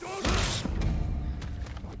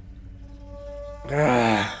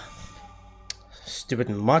 Stupid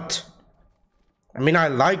mutt. I mean, I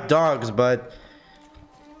like dogs, but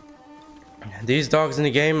these dogs in the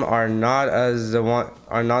game are not the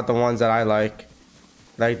ones that I like.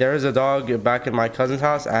 Like, there is a dog back in my cousin's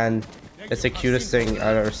house, and it's the cutest thing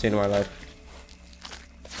I've ever seen in my life.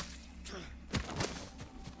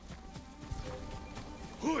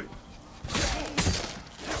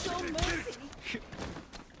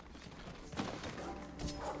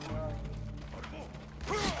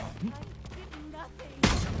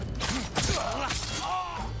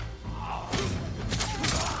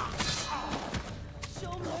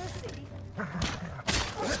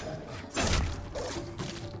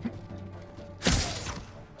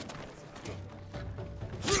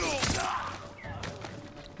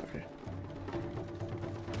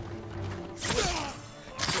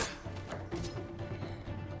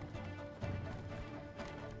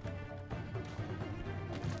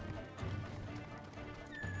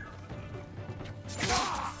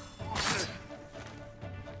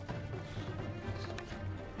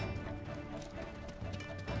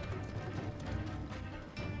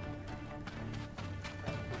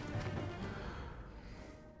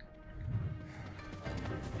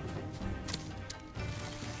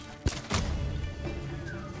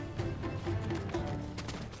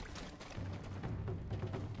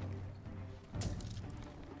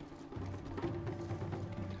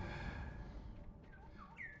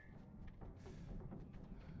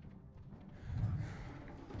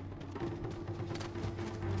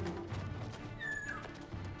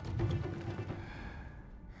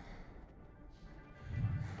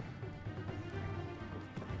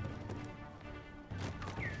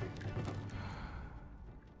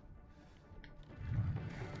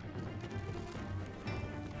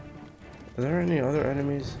 Are there any other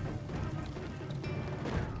enemies?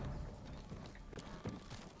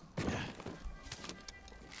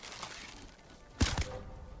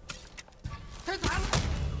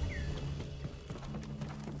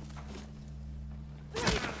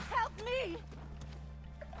 Help me!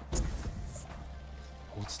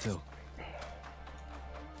 Hold still.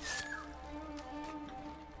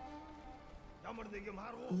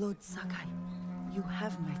 Lord Sakai, you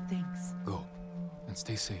have my thanks. Go, and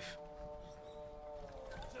stay safe.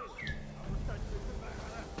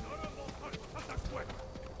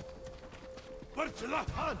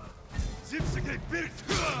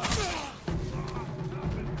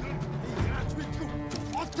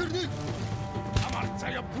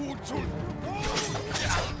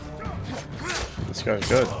 This guy's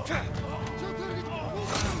good.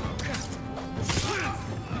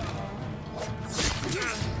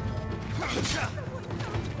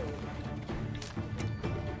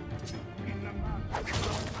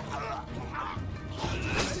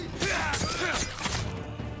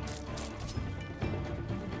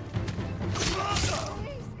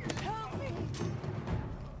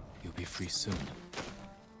 You'll be free soon.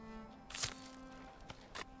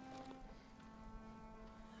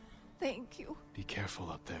 Thank you. Be careful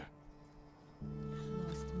up there.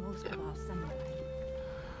 Lost most of our samurai.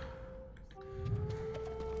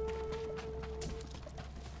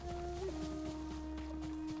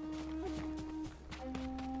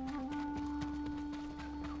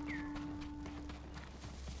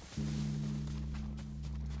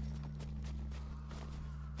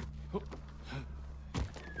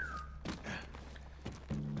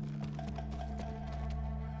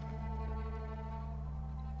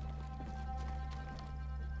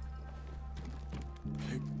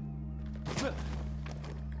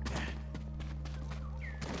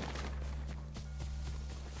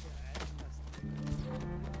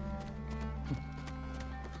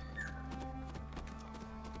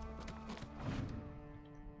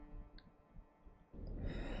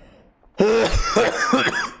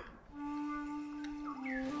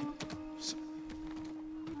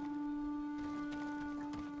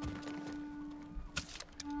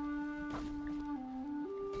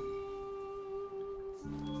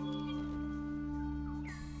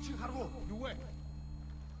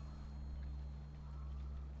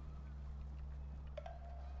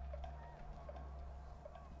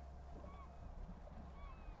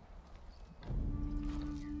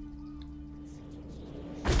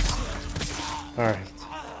 All right.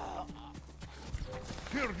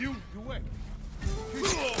 Here, you wait.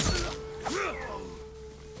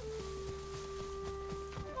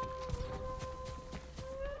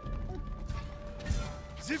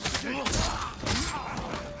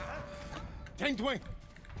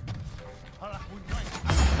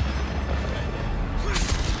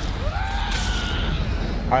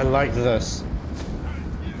 I like this.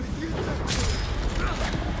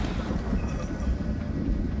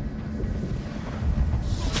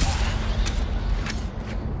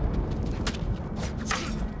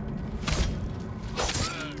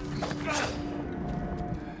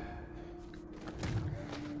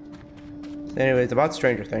 Anyways, about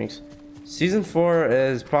Stranger Things. Season 4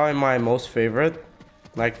 is probably my most favorite.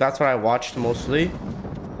 Like, that's what I watched mostly.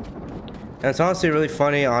 And it's honestly really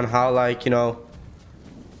funny on how, like, you know,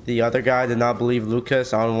 the other guy did not believe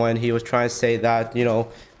Lucas on when he was trying to say that, you know,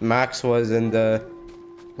 Max was in the...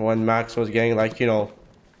 When Max was getting, like, you know,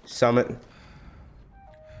 summit...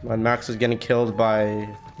 When Max was getting killed by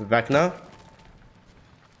Vecna.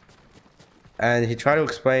 And he tried to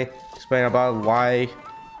explain about why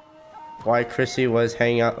Chrissy was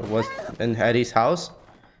in Eddie's house,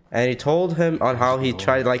 and he told him on how he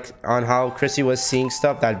tried, like, on how Chrissy was seeing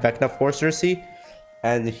stuff that Vecna forced her to see,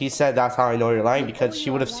 and he said, "That's how I know you're lying, because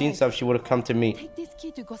she would have seen stuff, she would have come to me." Take this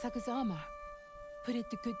key to Gosaku's armor. Put it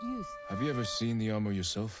to good use. Have you ever seen the armor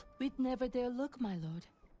yourself? We'd never dare look, my lord.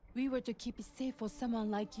 We were to keep it safe for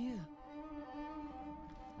someone like you.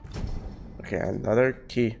 Okay, another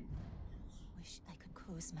key. Wish I could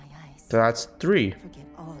close my eyes. So that's 3. Forget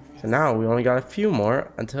all of this. So now we only got a few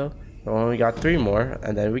more until we only got 3 more,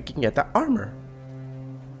 and then we can get the armor.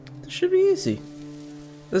 This should be easy.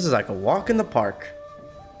 This is like a walk in the park.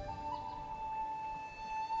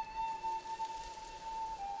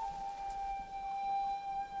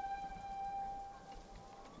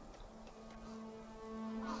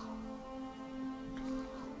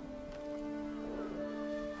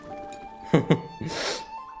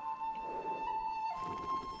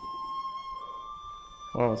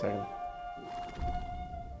 Hold on a second.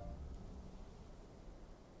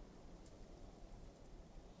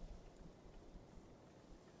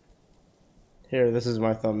 Here, this is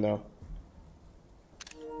my thumbnail.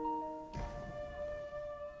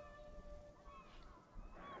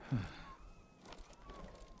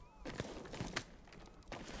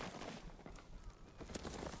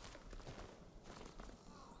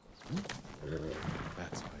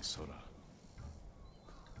 That's my Sora.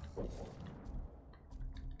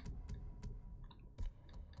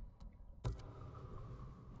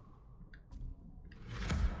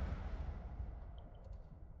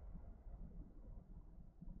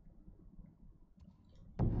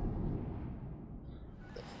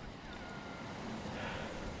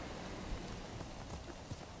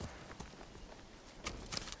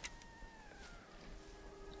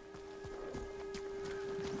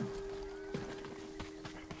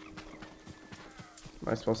 Am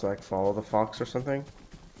I supposed to like follow the fox or something?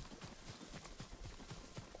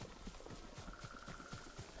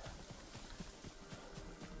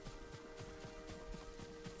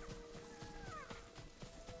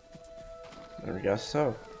 I guess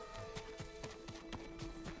so.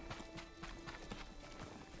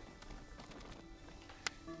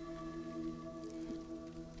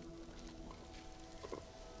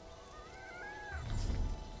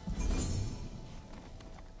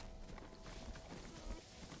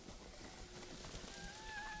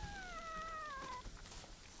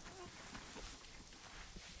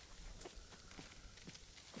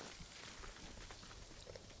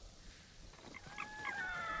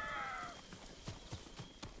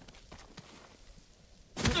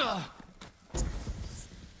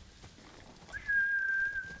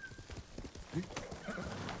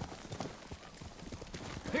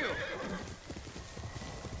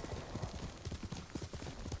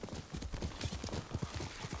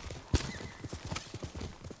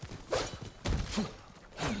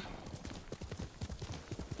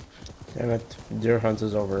 Damn it, deer hunt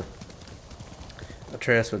is over.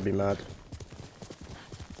 Atreus would be mad.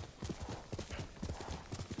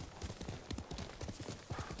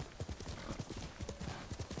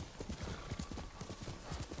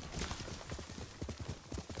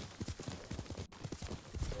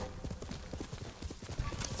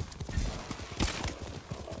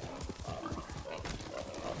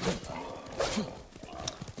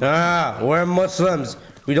 Ah, we're Muslims.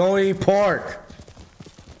 We don't eat pork.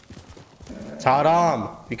 It's haram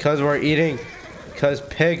because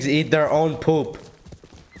pigs eat their own poop.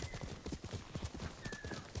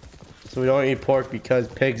 So we don't eat pork because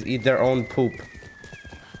pigs eat their own poop.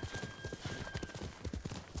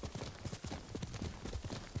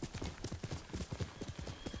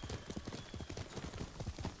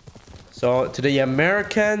 So to the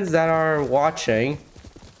Americans that are watching,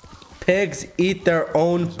 pigs eat their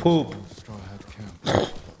own poop. Straw Hat Camp.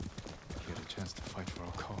 Get a chance to fight for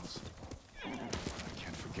our cause. I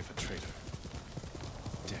can't forgive a traitor.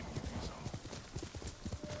 Damn you, Rizzo.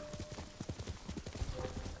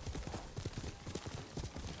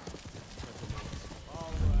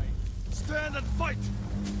 Stand and fight!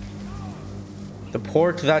 The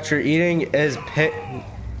pork that you're eating is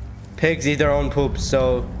pigs eat their own poop.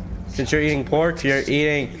 So since you're eating pork, you're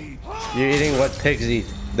eating what pigs eat,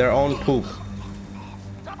 their own poop.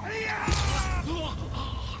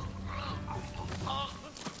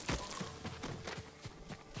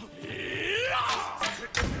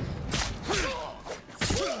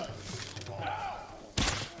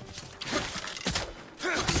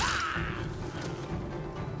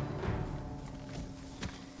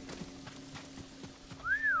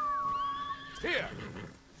 Here!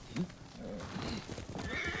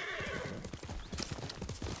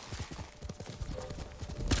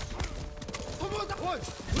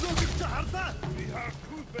 We have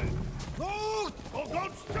movement! Oh,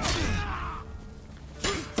 don't stop!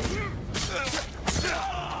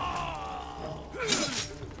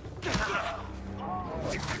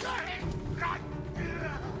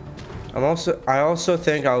 I also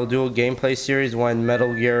think I'll do a gameplay series when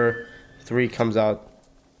Metal Gear 3 comes out.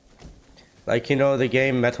 Like, you know, the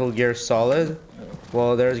game Metal Gear Solid?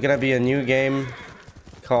 Well, there's gonna be a new game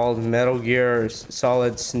called Metal Gear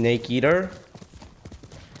Solid Snake Eater.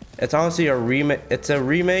 It's honestly a remake. It's a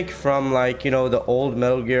remake from, like, you know, the old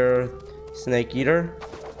Metal Gear Snake Eater.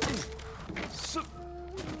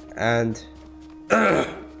 And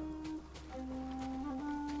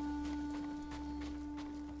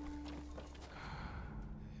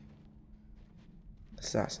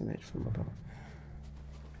assassinate from above.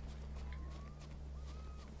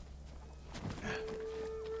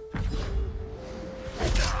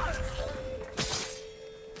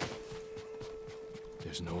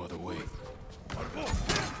 There's no other way.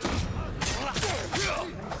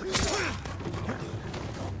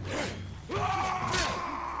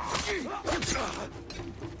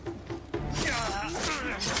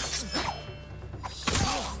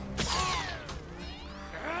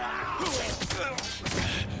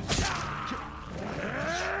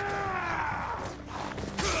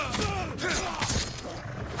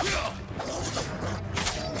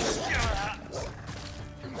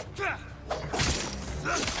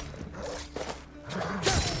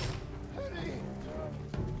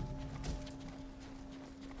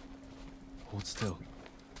 Hold still.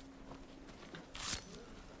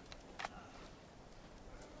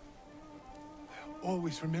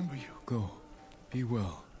 Always remember you. Go. Be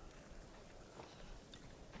well.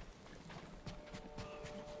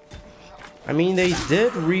 I mean, they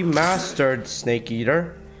did remastered Snake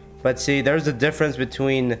Eater, but see, there's a difference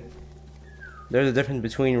between there's a difference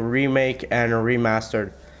between remake and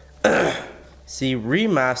remastered. See,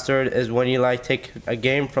 remastered is when you like take a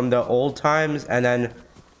game from the old times and then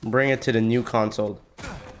bring it to the new console.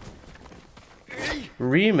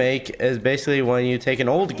 Remake is basically when you take an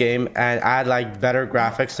old game and add like better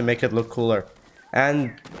graphics to make it look cooler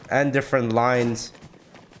and different lines,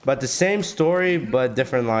 but the same story but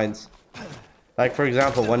different lines. Like for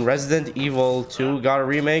example, when Resident Evil 2 got a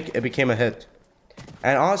remake, it became a hit.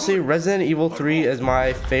 And honestly, Resident Evil 3 is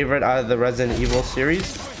my favorite out of the Resident Evil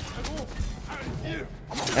series.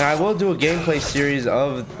 And I will do a gameplay series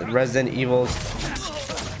of Resident Evil.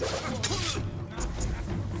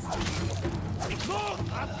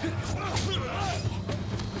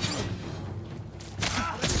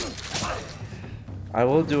 I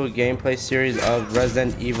will do a gameplay series of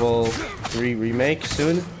Resident Evil 3 Remake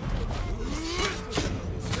soon.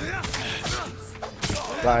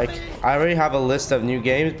 Like, I already have a list of new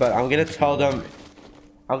games, but I'm gonna tell them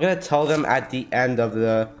at the end of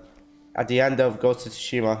Ghost of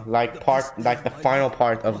Tsushima, like the final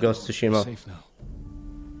part of Ghost of Tsushima. Safe now.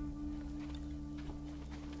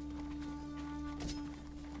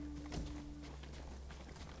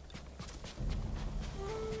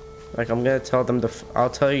 Like, I'm gonna tell them I'll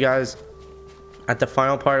tell you guys at the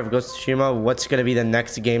final part of Ghost of Tsushima what's gonna be the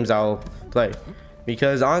next games I'll play,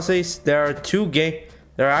 because honestly there are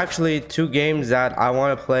actually two games that I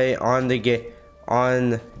want to play on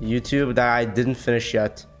YouTube that I didn't finish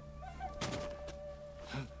yet,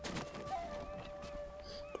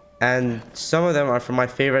 and some of them are from my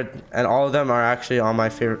favorite, and all of them are actually on my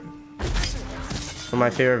favorite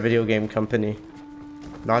video game company: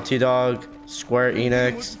 Naughty Dog, Square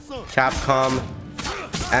Enix, Capcom,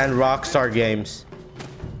 and Rockstar Games.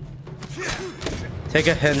 Take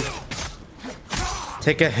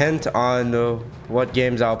a hint on what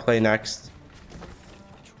games I'll play next.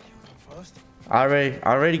 I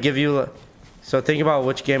already give you, so think about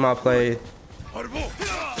which game I'll play.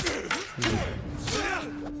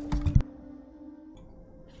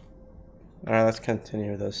 Alright, let's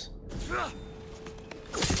continue this.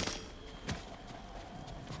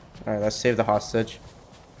 Alright, let's save the hostage.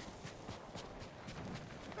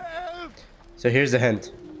 So here's the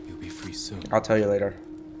hint. You'll be free soon. I'll tell you later.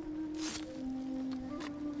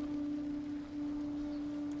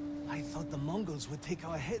 I thought the Mongols would take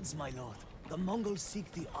our heads, my lord. The Mongols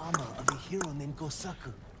seek the armor of a hero named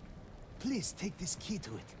Gosaku. Please take this key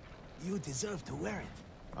to it. You deserve to wear it.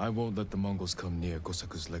 I won't let the Mongols come near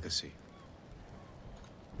Gosaku's legacy.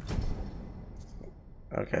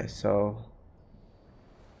 Okay, so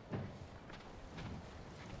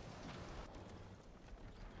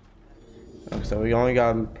we only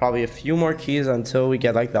got probably a few more keys until we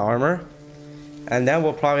get like the armor, and then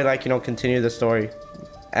we'll probably like, you know, continue the story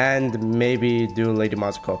and maybe do Lady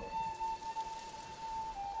Mazuko.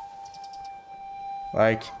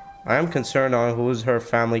 Like, I am concerned on who's her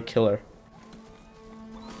family killer.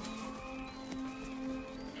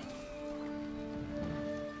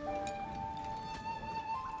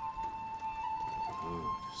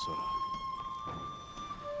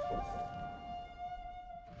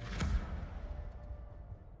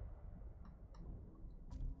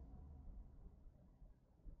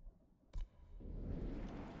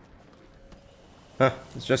 Huh,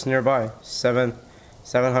 it's just nearby.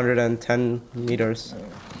 710 meters.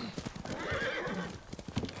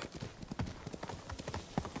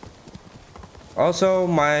 Also,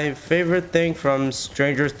 my favorite thing from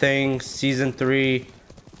Stranger Things season 3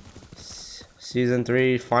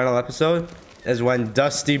 final episode is when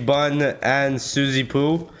Dusty Bun and Susie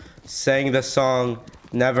Poo sang the song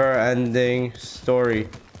Never Ending Story.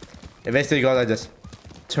 It basically goes like this: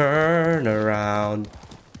 turn around,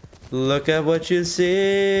 look at what you see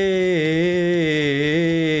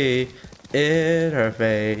in her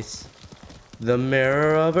face, the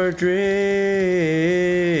mirror of her dream.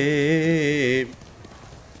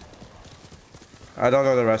 I don't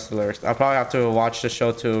know the rest of the lyrics. I'll probably have to watch the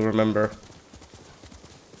show to remember.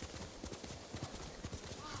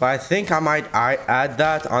 But I think I might add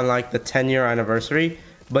that on like the 10-year anniversary,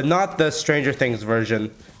 but not the Stranger Things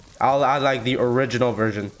version. I'll add like the original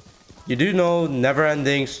version. You do know Never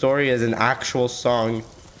Ending Story is an actual song.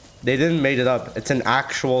 They didn't make it up. It's an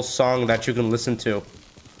actual song that you can listen to.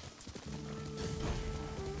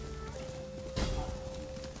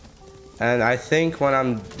 And I think when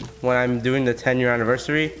I'm doing the 10-year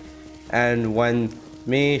anniversary, and when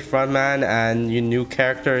me, frontman, and you new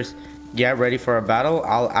characters get ready for a battle,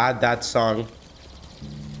 I'll add that song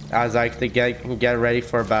as like the get ready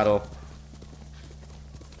for a battle.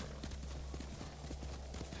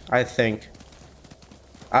 I think.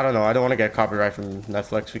 I don't know. I don't want to get copyright from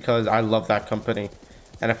Netflix because I love that company.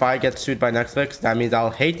 And if I get sued by Netflix, that means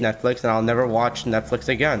I'll hate Netflix and I'll never watch Netflix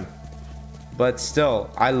again. But still,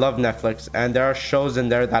 I love Netflix, and there are shows in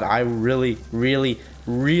there that I really, really,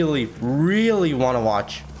 really, really want to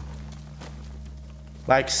watch.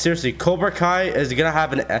 Like seriously, Cobra Kai is gonna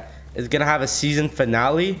have a season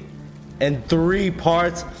finale in 3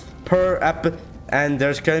 parts per and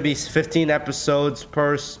there's gonna be 15 episodes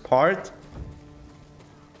per part.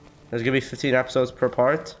 There's gonna be 15 episodes per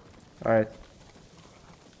part. All right.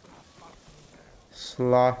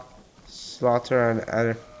 Slaughter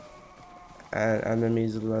and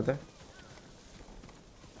enemies leather.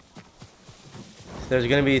 There's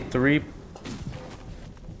gonna be 3.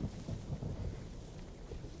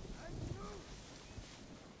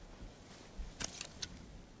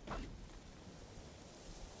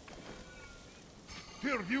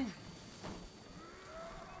 Here, you.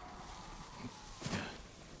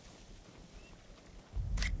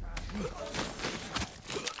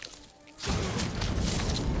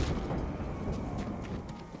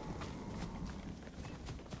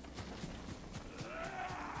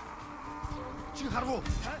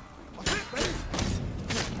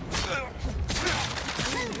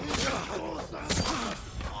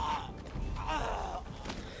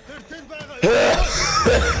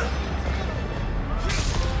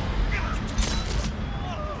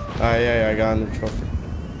 Yeah, I got the trophy.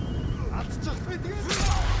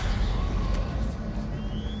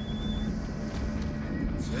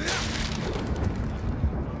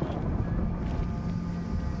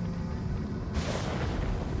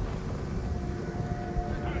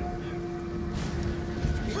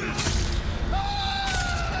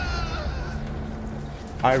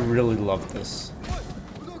 I really love this.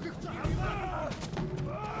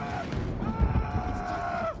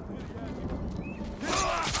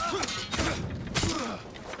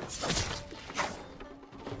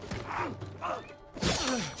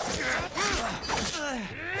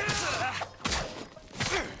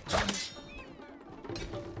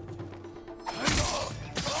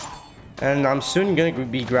 And I'm soon gonna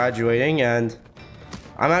be graduating, and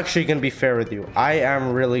I'm actually gonna be fair with you. I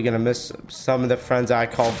am really gonna miss some of the friends I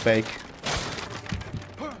call fake.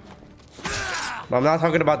 But I'm not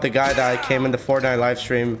talking about the guy that came in the Fortnite live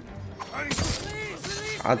stream.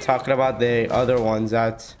 I'm talking about the other ones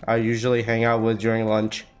that I usually hang out with during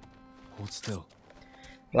lunch. Hold still.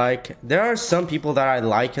 Like, there are some people that I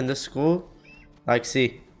like in the school. Like,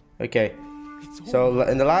 see, okay. So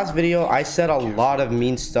in the last video, I said a lot of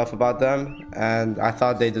mean stuff about them, and I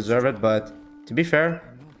thought they deserve it, but to be fair,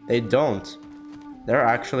 they don't. They're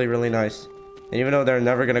actually really nice. And even though they're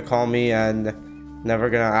never gonna call me and never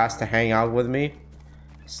gonna ask to hang out with me,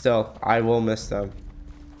 still, I will miss them.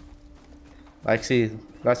 Like, see,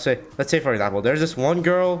 let's say for example, there's this one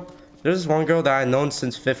girl that I've known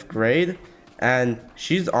since 5th grade, and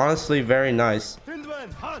she's honestly very nice.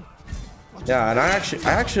 Yeah, and I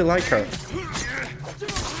actually like her.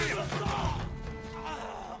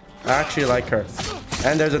 I actually like her.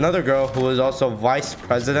 And there's another girl who is also vice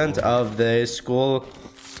president of the school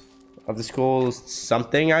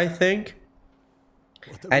something, I think.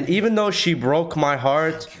 And even though she broke my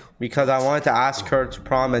heart because I wanted to ask her to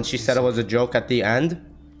prom and she said it was a joke at the end,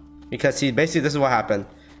 because see, basically this is what happened.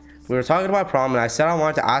 We were talking about prom and I said I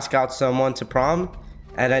wanted to ask out someone to prom,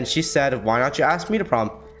 and then she said, why not you ask me to prom?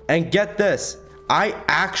 And get this, I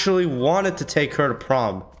actually wanted to take her to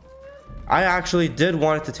prom. I actually did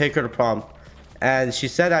want to take her to prom. And she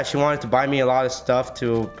said that she wanted to buy me a lot of stuff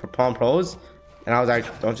to prom pros. And I was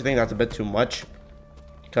like, don't you think that's a bit too much?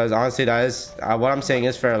 Because honestly, that is, what I'm saying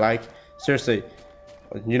is fair. Like, seriously,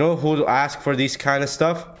 you know who ask for these kind of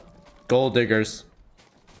stuff? Gold diggers.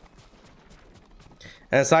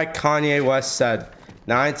 And it's like Kanye West said.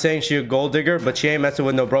 Now, I ain't saying she a gold digger, but she ain't messing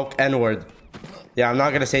with no broke N-word. Yeah, I'm not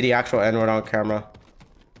going to say the actual N-word on camera.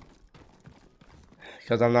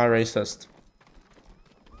 Because I'm not racist.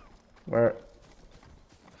 Where?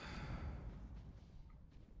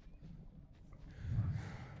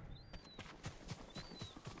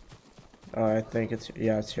 Oh, I think it's,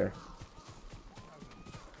 yeah, it's here.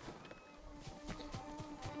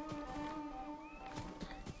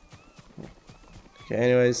 Okay,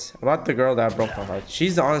 anyways, about the girl that broke my heart.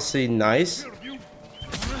 She's honestly nice.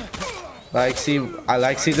 Like, see,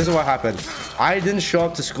 this is what happened. I didn't show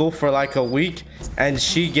up to school for like a week, and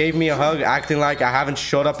she gave me a hug acting like I haven't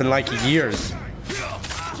showed up in like years.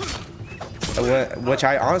 Which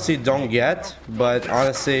I honestly don't get, but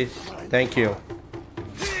honestly, thank you.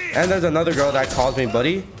 And there's another girl that calls me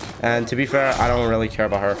buddy, and to be fair, I don't really care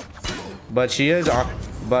about her. But she is,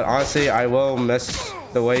 but honestly, I will miss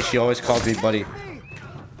the way she always calls me buddy.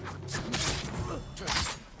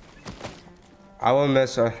 I will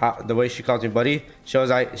miss the way she calls me buddy.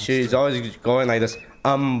 She's always going like this,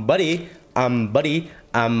 buddy, buddy,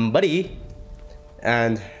 buddy.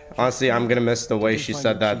 And honestly, I'm gonna miss the way she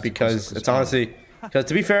said that because it's honestly, because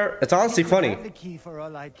to be fair, it's honestly funny.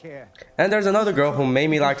 And there's another girl who made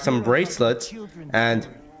me like some bracelets, and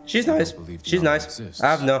she's nice. She's nice.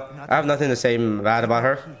 I have nothing to say bad about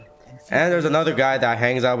her. And there's another guy that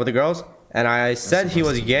hangs out with the girls, and I said he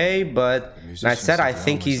was gay, but I said I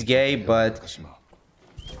think he's gay, but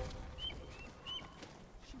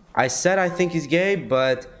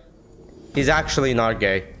he's actually not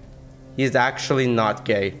gay. He's actually not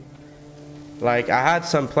gay. Like, I had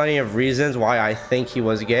plenty of reasons why I think he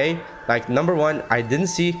was gay. Like, number one, I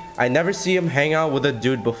never see him hang out with a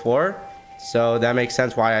dude before, so that makes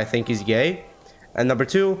sense why I think he's gay. And number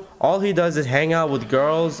two, all he does is hang out with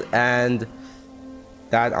girls, and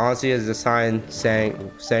that honestly is a sign saying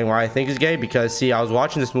why I think he's gay. Because see, I was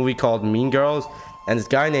watching this movie called Mean Girls, and this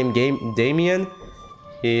guy named Damien,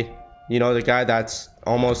 you know, the guy that's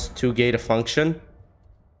almost too gay to function.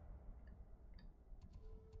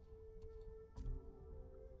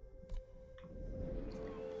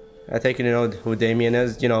 I think you know who Damien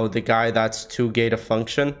is, you know, the guy that's too gay to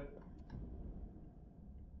function.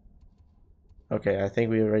 Okay, I think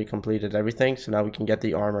we already completed everything, so now we can get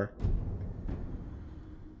the armor.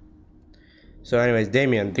 So anyways,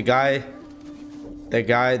 Damien, the guy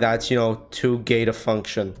that's, you know, too gay to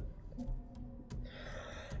function.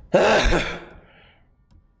 So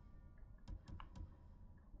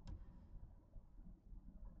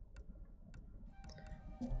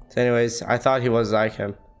anyways, I thought he was like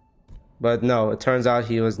him. But no, it turns out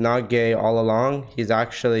he was not gay all along. He's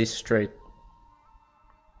actually straight.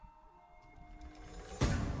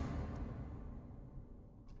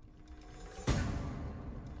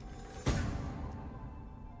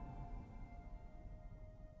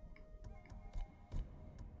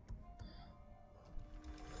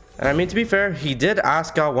 And I mean, to be fair, he did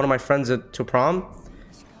ask out one of my friends to prom.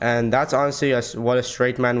 And that's honestly what a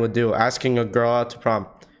straight man would do, asking a girl out to prom.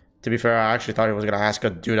 To be fair, I actually thought he was gonna ask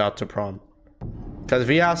a dude out to prom. Because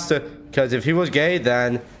if he was gay,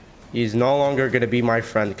 then he's no longer gonna be my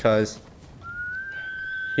friend. Because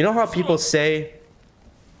you know how people say,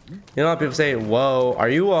 whoa, are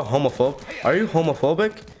you a homophobe? Are you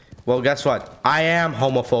homophobic? Well, guess what? I am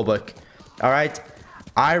homophobic. All right.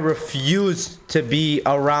 I refuse to be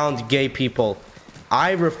around gay people.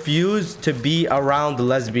 I refuse to be around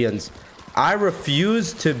lesbians. I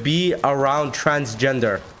refuse to be around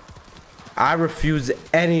transgender. I refuse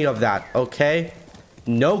any of that, okay?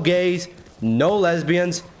 No gays, no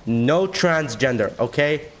lesbians, no transgender,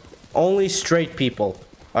 okay? Only straight people,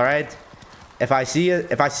 all right? If I see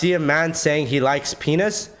a man saying he likes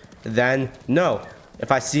penis, then no.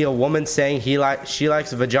 If I see a woman saying she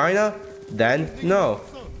likes vagina, then no.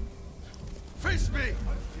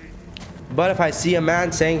 But if I see a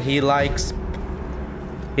man saying he likes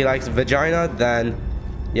vagina, then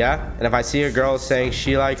yeah. And if I see a girl saying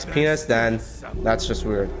she likes penis, then that's just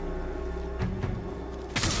weird.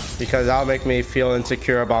 Because that'll make me feel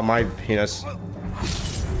insecure about my penis.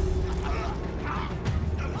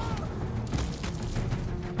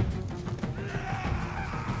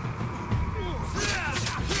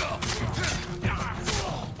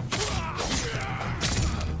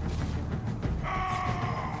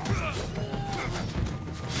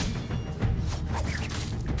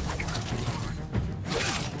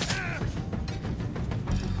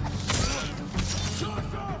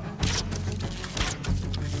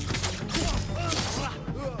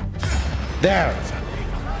 There.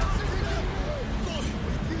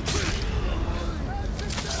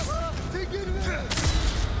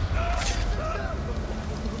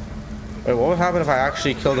 Wait, what would happen if I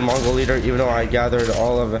actually killed the Mongol leader, even though I gathered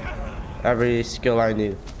every skill I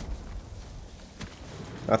need?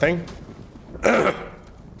 Nothing?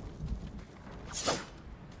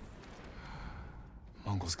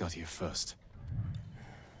 Mongols got here first.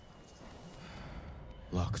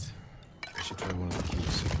 Locked. I should try one of the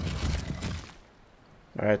keys.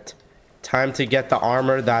 Alright. Time to get the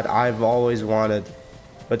armor that I've always wanted.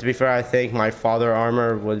 But to be fair, I think my father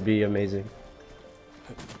armor would be amazing.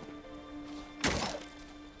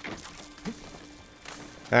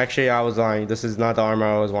 Actually, I was lying. This is not the armor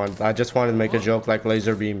I always wanted. I just wanted to make a joke like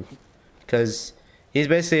laser beam. Because he's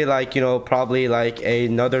basically like, you know, probably like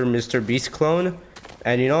another Mr. Beast clone.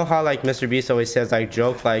 And you know how like Mr. Beast always says like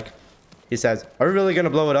joke, like he says, "Are we really gonna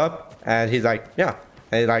blow it up?" And he's like, "Yeah."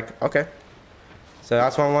 And he's like, "Okay." So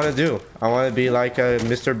that's what I want to do. I want to be like a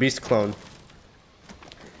Mr. Beast clone.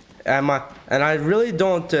 And I really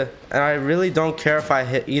don't care if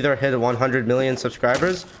I either hit 100 million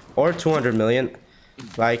subscribers or 200 million.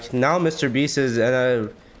 Like now Mr. Beast is in a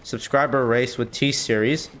subscriber race with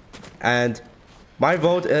T-Series, and my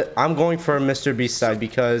vote, I'm going for Mr. Beast side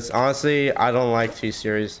because honestly I don't like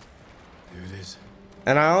T-Series. Here it is.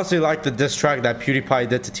 And I honestly like the diss track that PewDiePie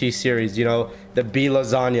did to T-Series, you know, the B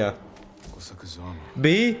lasagna. Gosaku's armor.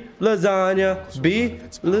 B lasagna, B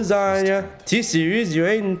lasagna. T-Series, you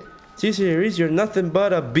ain't T-Series, you're nothing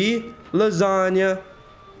but a B lasagna.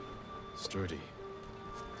 Sturdy.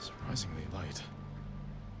 Surprisingly light.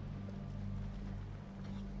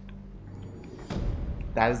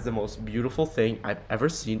 That is the most beautiful thing I've ever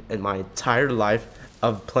seen in my entire life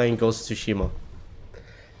of playing Ghost of Tsushima.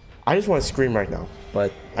 I just want to scream right now,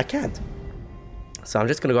 but I can't. So I'm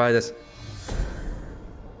just gonna go like this.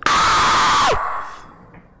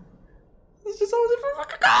 It's just always for a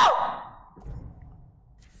fucking go!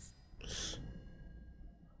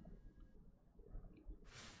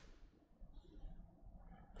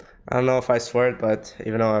 I don't know if I swear it, but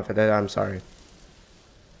even though if I did, I'm sorry.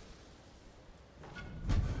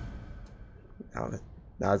 Now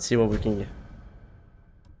let's see what we can get.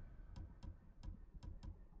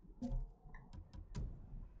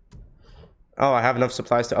 Oh, I have enough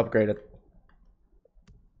supplies to upgrade it.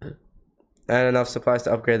 And enough supplies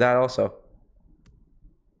to upgrade that also.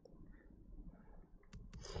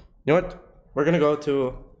 You know what? We're gonna go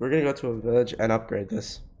to a village and upgrade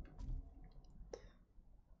this.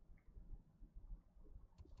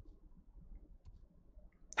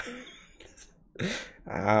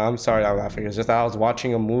 I'm sorry I'm laughing. It's just that I was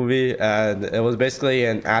watching a movie and it was basically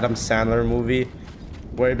an Adam Sandler movie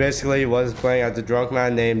where he basically was playing as a drunk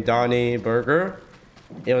man named Donnie Burger.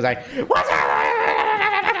 It was like, what's up?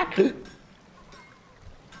 I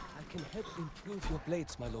can help improve your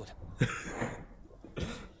blades, my lord.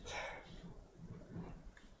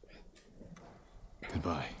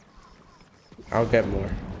 Goodbye. I'll get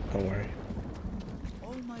more. Don't worry.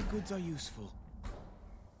 All my goods are useful.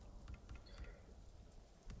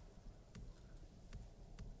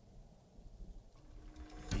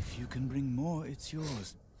 If you can bring more, it's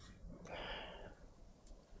yours.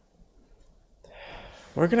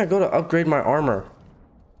 Where can I go to upgrade my armor?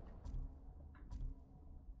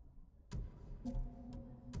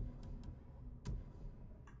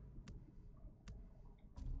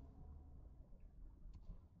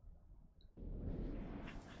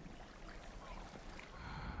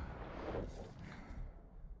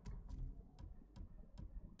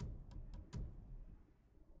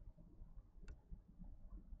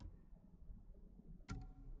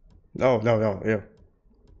 No, yeah.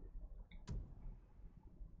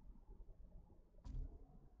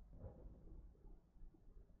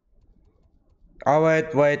 Oh, wait.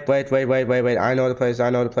 I know the place. I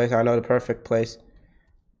know the perfect place.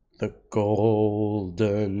 The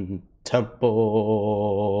Golden Temple.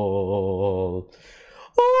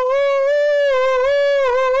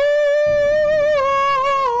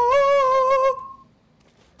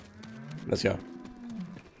 Let's go.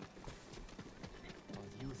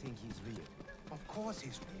 You think he's real? Of course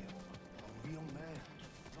he's real. A real man,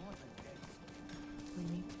 not a dead. We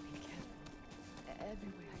need to be careful.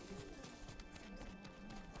 Everywhere I go.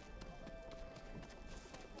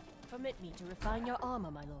 Permit me to refine your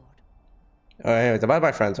armor, my lord. Anyways, bye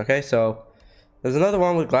bye friends, okay? So there's another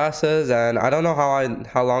one with glasses and I don't know how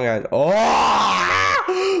long I That's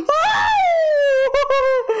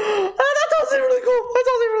also really cool.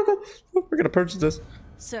 We're gonna purchase this.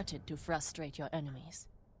 Certain to frustrate your enemies.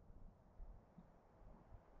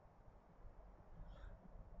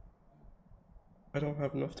 I don't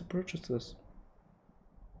have enough to purchase this.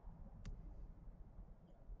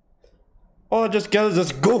 All I just get is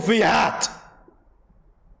this goofy hat.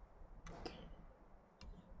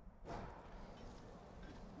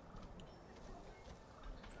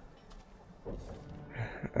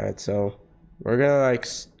 Alright, so we're gonna like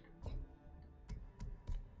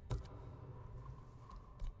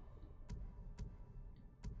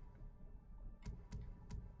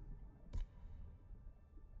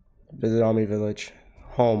visit Army Village.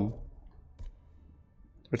 Home.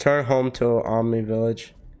 Return home to Army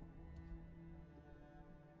Village.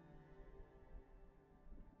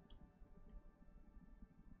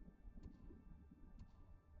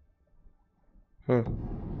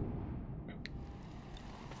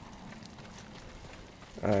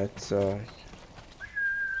 Alright, so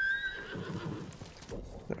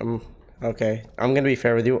okay. I'm gonna be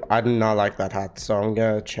fair with you. I do not like that hat, so I'm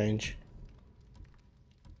gonna change.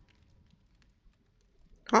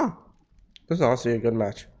 Huh. This is honestly a good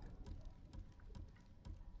match.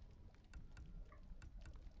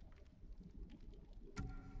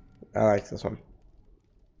 I like this one.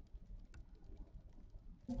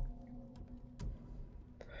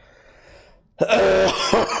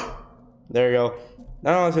 There you go.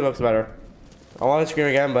 That honestly looks better. I want to scream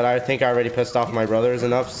again, but I think I already pissed off my brothers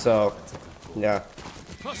enough, so yeah.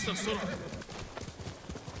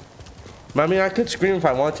 I mean, I could scream if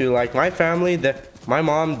I want to. Like, my family, my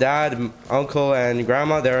mom, dad, uncle, and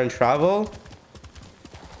grandma, they're in travel.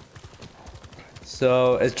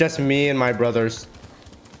 So it's just me and my brothers.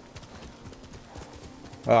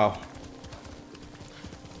 Oh.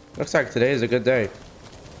 Looks like today is a good day.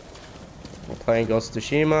 I'm playing Ghost of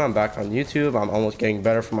Tsushima. I'm back on YouTube. I'm almost getting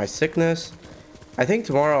better from my sickness. I think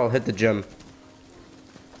tomorrow I'll hit the gym.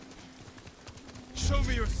 Show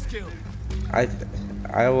me your skill.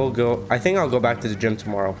 I will go. I think I'll go back to the gym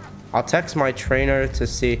tomorrow. I'll text my trainer to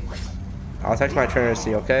see.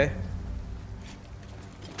 Okay?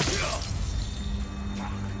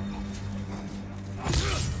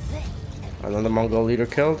 Another Mongol leader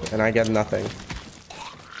killed, and I get nothing.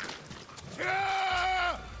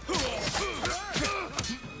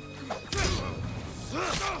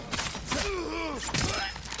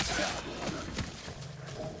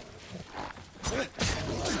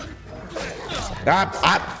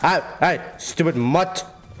 Hey, stupid mutt.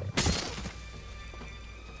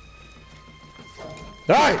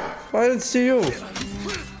 Hey, I didn't see you.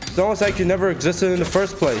 It's almost like you never existed in the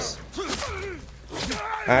first place.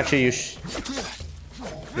 Actually,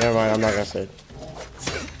 never mind, I'm not gonna say it.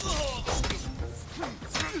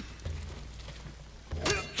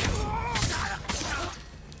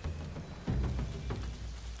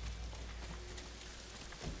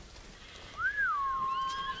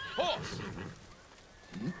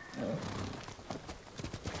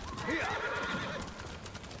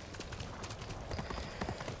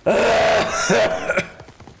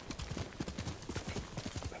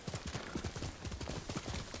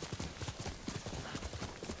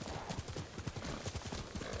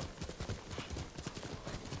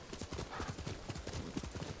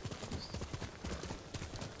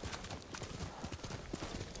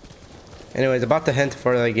 Anyways, about the hint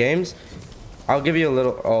for the games, I'll give you a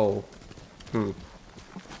little.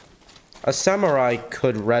 A samurai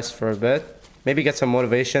could rest for a bit, maybe get some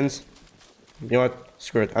motivations. You know what?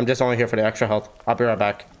 Screw it. I'm just only here for the extra health. I'll be right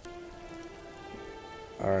back.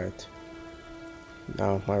 Alright.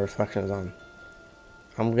 Now my reflection is on.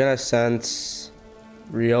 I'm gonna sense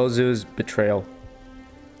Ryozu's betrayal.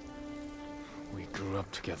 We grew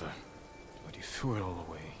up together, but you threw it all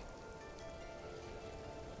away.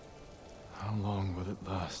 How long will it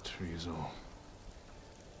last, Ryozu?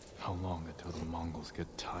 How long until the Mongols get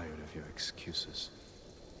tired of your excuses?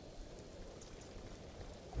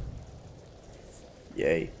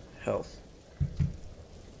 Yay, health.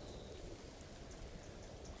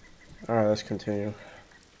 Alright, let's continue.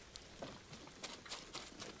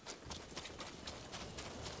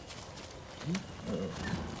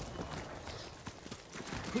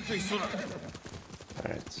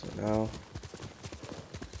 Alright, so now...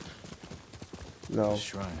 No. The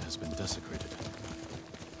shrine has been desecrated.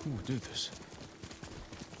 Who would do this?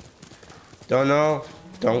 Don't know,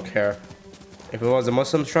 don't care. If it was a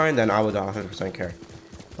Muslim shrine, then I would 100% care.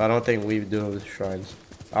 But I don't think we do shrines.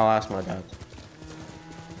 I'll ask my dad.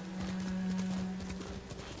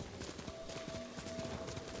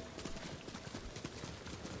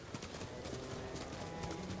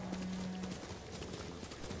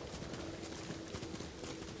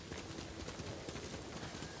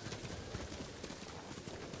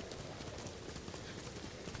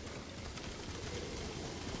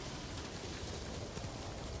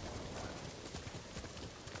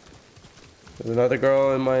 There's another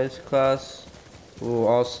girl in my class who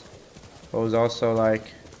was also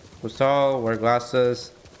like, who's tall, wear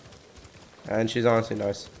glasses, and she's honestly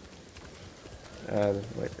nice. And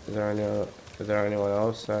wait, is there anyone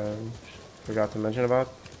else I forgot to mention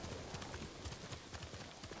about?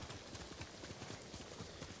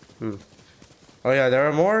 Oh yeah, there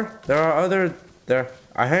are more.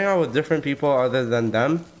 I hang out with different people other than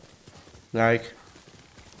them. Like,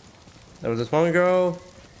 there was this one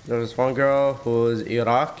girl who's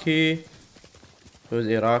Iraqi,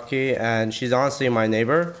 and she's honestly my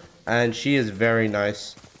neighbor, and she is very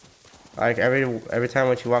nice. Like, every time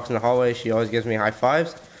when she walks in the hallway, she always gives me high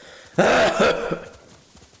fives.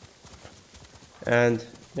 And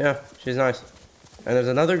yeah, she's nice. And there's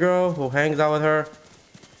another girl who hangs out with her,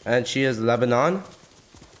 and she is Lebanon,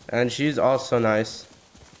 and she's also nice.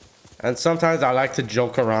 And sometimes I like to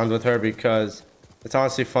joke around with her because it's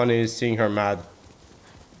honestly funny seeing her mad.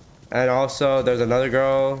 And also, there's another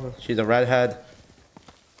girl. She's a redhead,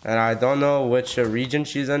 and I don't know which region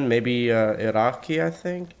she's in. Maybe Iraqi, I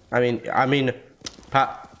think. I mean, no,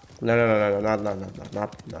 not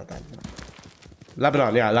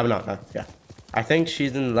Lebanon. Yeah, Lebanon. Yeah, I think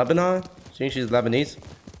she's in Lebanon. think she's Lebanese,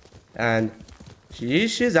 and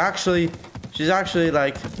she's actually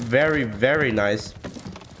like very, very nice.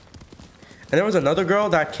 And there was another girl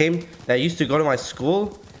that used to go to my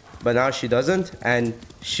school, but now she doesn't, and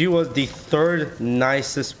she was the third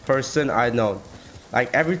nicest person I know.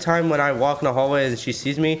 Like every time when I walk in the hallway and she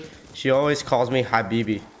sees me, she always calls me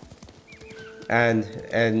Habibi. And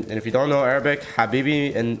if you don't know Arabic,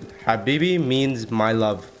 Habibi means my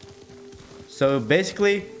love. So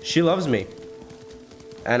basically, she loves me.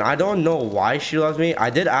 And I don't know why she loves me.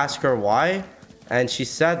 I did ask her why, and she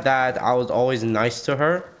said that I was always nice to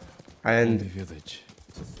her. And the village.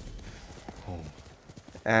 Home.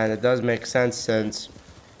 And it does make sense since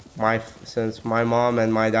my mom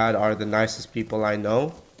and my dad are the nicest people I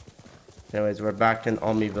know. Anyways, we're back in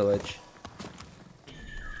Omi village.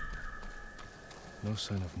 No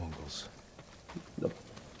sign of Mongols. Nope.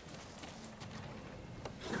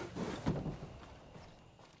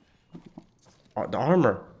 Oh, the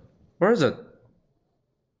armor. Where is it?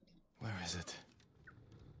 Where is it?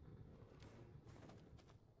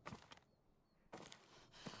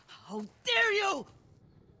 How dare you!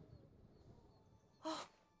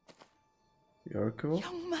 Yorko?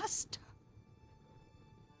 Young master.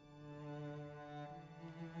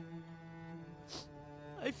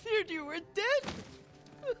 I feared you were dead.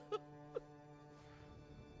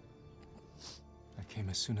 I came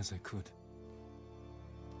as soon as I could.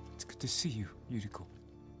 It's good to see you, Yuriko.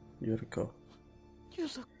 Yorko. You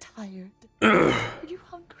look tired. Are you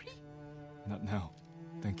hungry? Not now.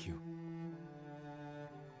 Thank you.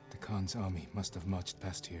 The Khan's army must have marched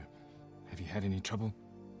past here. Have you had any trouble?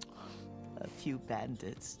 A few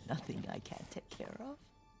bandits. Nothing I can't take care of.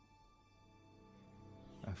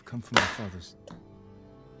 I've come for my father's...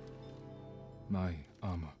 my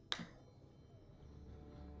armor.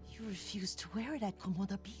 You refused to wear it at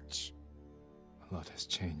Komoda Beach. A lot has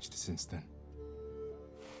changed since then.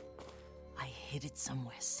 I hid it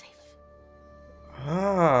somewhere safe.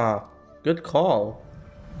 Ah, good call.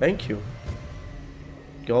 Thank you.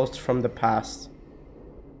 Ghost from the past.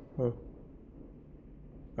 I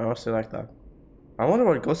honestly like that. I wonder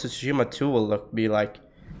what Ghost of Tsushima 2 will be like.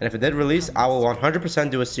 And if it did release, I will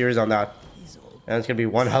 100% do a series on that. And it's gonna be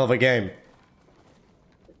one hell of a game.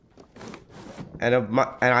 And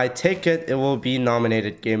I take it will be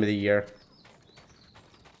nominated Game of the Year.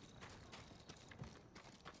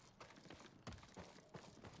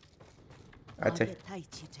 I'll get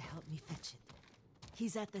Taichi to help me fetch it.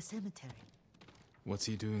 He's at the cemetery. What's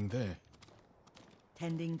he doing there?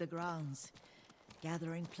 Tending the grounds.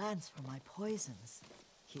 Gathering plants for my poisons.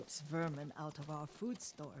 Keeps vermin out of our food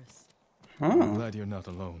stores. I'm glad you're not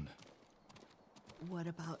alone. What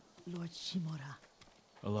about Lord Shimura?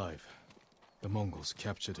 Alive. The Mongols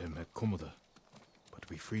captured him at Komoda, but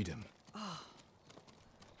we freed him. Oh,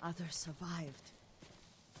 others survived.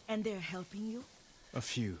 And they're helping you? A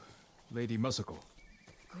few. Lady Masako.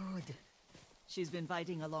 Good. She's been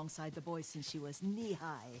fighting alongside the boys since she was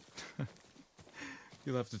knee-high.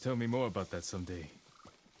 You'll have to tell me more about that someday.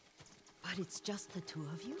 But it's just the two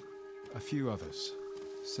of you? A few others.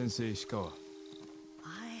 Sensei Ishikawa.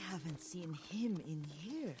 I haven't seen him in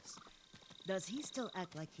years. Does he still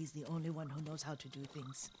act like he's the only one who knows how to do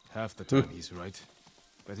things? Half the time he's right,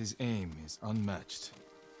 but his aim is unmatched.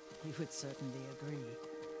 He would certainly agree.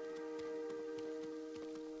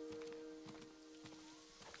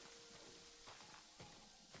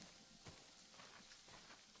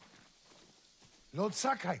 Lord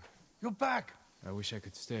Sakai, you're back. I wish I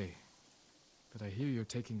could stay, but I hear you're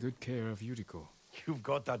taking good care of Yuriko. You've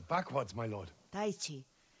got that backwards, my lord. Taichi,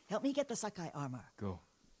 help me get the Sakai armor. Go.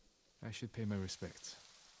 I should pay my respects.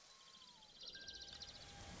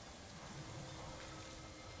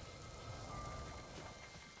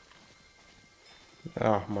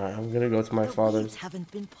 Oh my, I'm gonna go to my father's. Weeds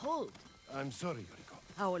haven't been pulled. I'm sorry, Yuriko.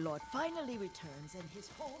 Our lord finally returns and his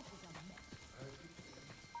home is a mess.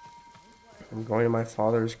 I'm going to my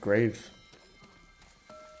father's grave.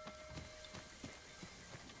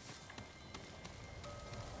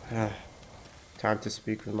 Time to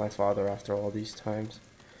speak with my father after all these times.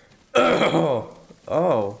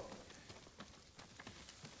 Oh.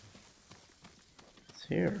 It's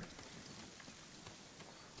here.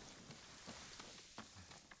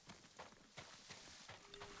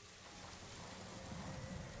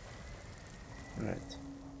 Right.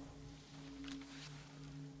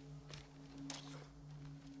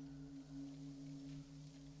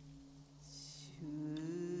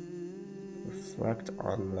 Reflect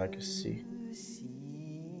on legacy.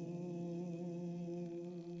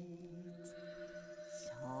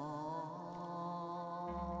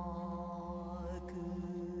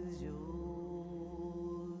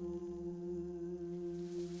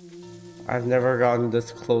 I've never gotten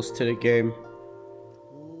this close to the game.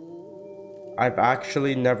 I've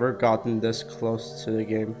actually never gotten this close to the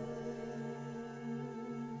game.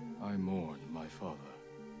 I mourn my father.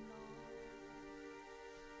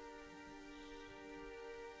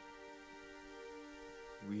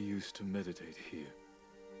 We used to meditate here.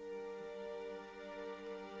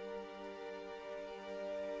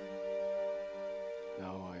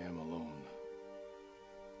 Now I am alone.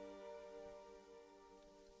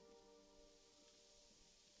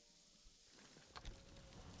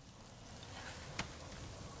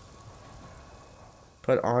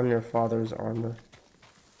 Put on your father's armor.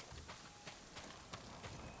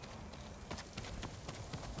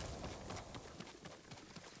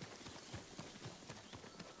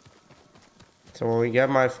 So when we get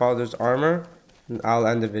my father's armor, I'll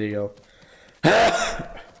end the video.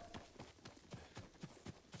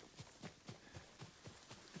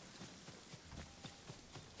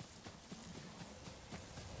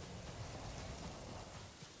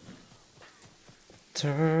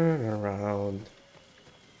 Turn around.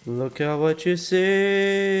 Look at what you see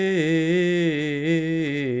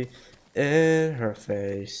in her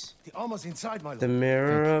face. The armor's inside, my lord. The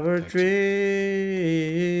mirror of her dream.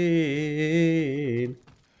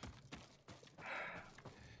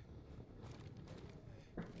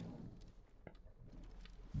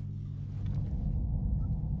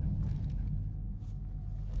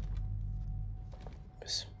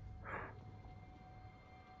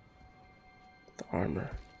 The armor.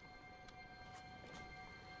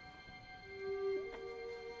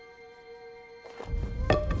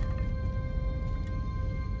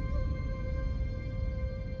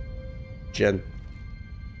 Jen,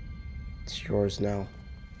 it's yours now.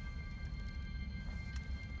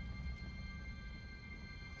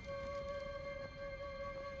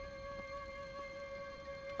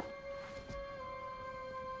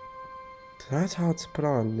 That's how it's put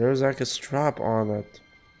on. There's like a strap on it.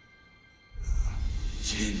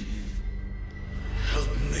 Jin, help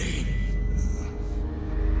me.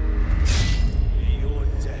 Your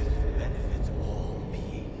death benefits all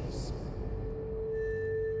beings.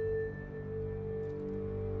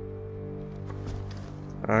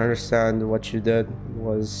 I understand what you did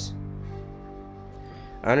was...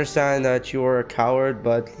 I understand that you were a coward,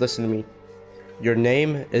 but listen to me. Your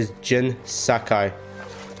name is Jin Sakai.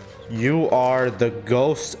 You are the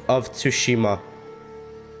Ghost of Tsushima.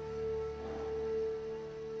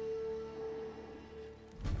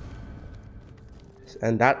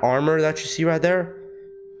 And that armor that you see right there,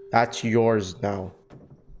 that's yours now.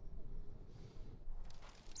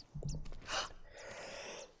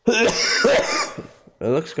 It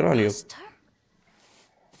looks good on you.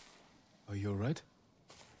 Are you alright?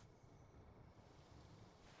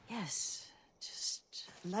 Yes, just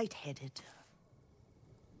lightheaded.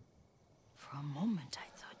 For a moment, I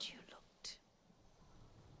thought you looked...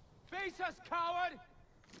 Face us, coward!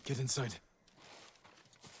 Get inside.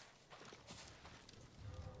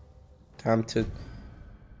 Time to...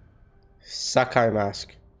 Sakai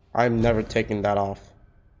mask. I'm never taking that off.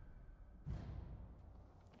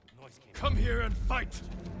 Come here and fight!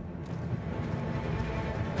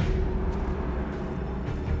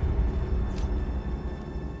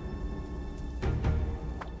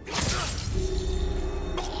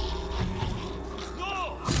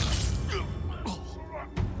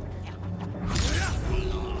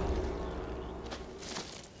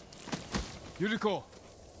 Yuriko!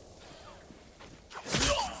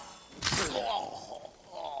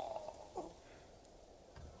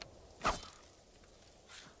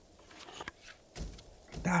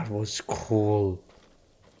 That was cool.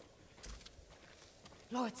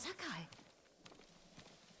 Lord Sakai.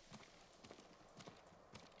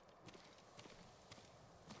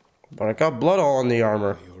 But I got blood all on the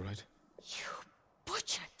armor. Are you alright? You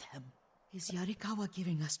butchered them. Is Yarikawa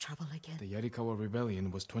giving us trouble again? The Yarikawa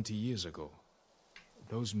rebellion was 20 years ago.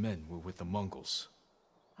 Those men were with the Mongols.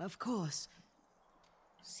 Of course.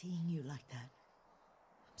 Seeing you like that,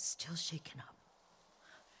 I'm still shaken up.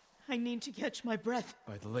 I need to catch my breath.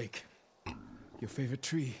 By the lake. Your favorite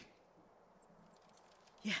tree.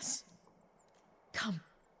 Yes. Come.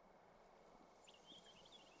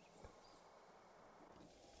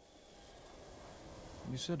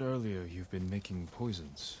 You said earlier you've been making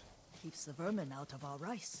poisons. Keeps the vermin out of our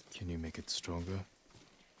rice. Can you make it stronger?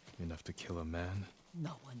 Enough to kill a man?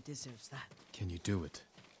 No one deserves that. Can you do it?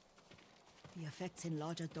 The effects in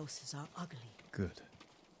larger doses are ugly. Good.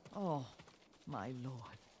 Oh, my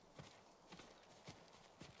lord.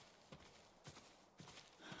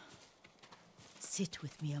 Sit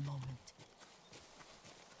with me a moment.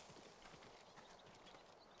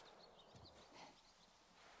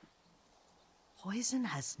 Poison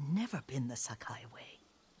has never been the Sakai way.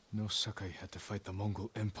 No Sakai had to fight the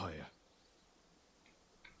Mongol Empire.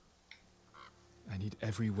 I need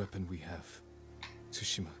every weapon we have.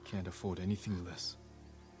 Tsushima can't afford anything less.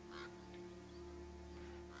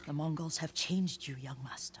 The Mongols have changed you, young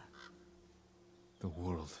master. The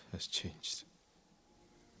world has changed.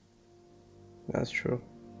 That's true.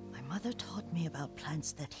 My mother taught me about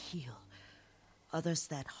plants that heal, others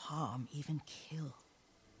that harm, even kill.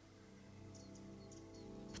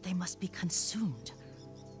 But they must be consumed.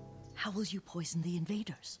 How will you poison the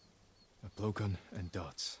invaders? A blowgun and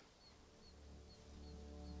darts.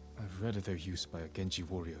 I've read of their use by a Genji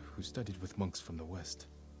warrior who studied with monks from the west.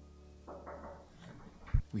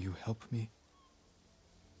 Will you help me?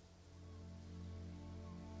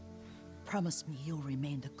 Promise me you'll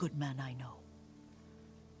remain the good man I know.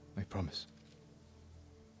 I promise.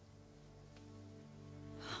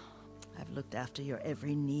 I've looked after your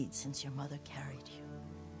every need since your mother carried you.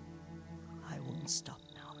 I won't stop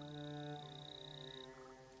now.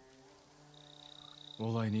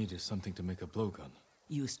 All I need is something to make a blowgun.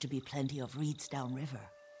 Used to be plenty of reeds downriver,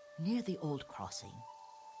 near the old crossing.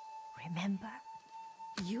 Remember?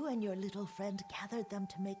 You and your little friend gathered them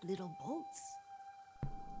to make little boats.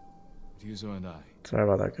 Ryuzo and I. Sorry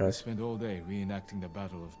about that, We guys. spent all day reenacting the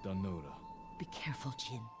Battle of Danora. Be careful,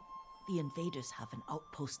 Jin. The invaders have an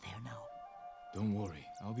outpost there now. Don't worry,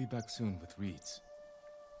 I'll be back soon with reeds.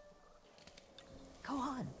 Go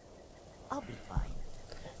on. I'll be fine.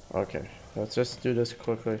 Okay, let's just do this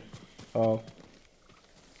quickly. Oh.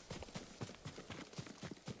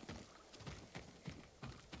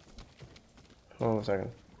 Hold on a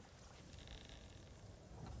second.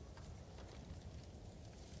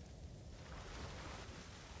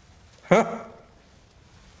 Huh?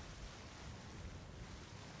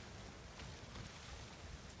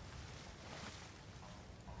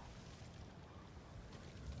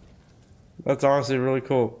 That's honestly really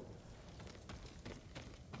cool.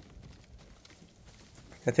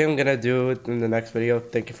 I think I'm gonna do it in the next video.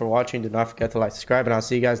 Thank you for watching. Do not forget to like, subscribe, and I'll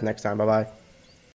see you guys next time. Bye bye.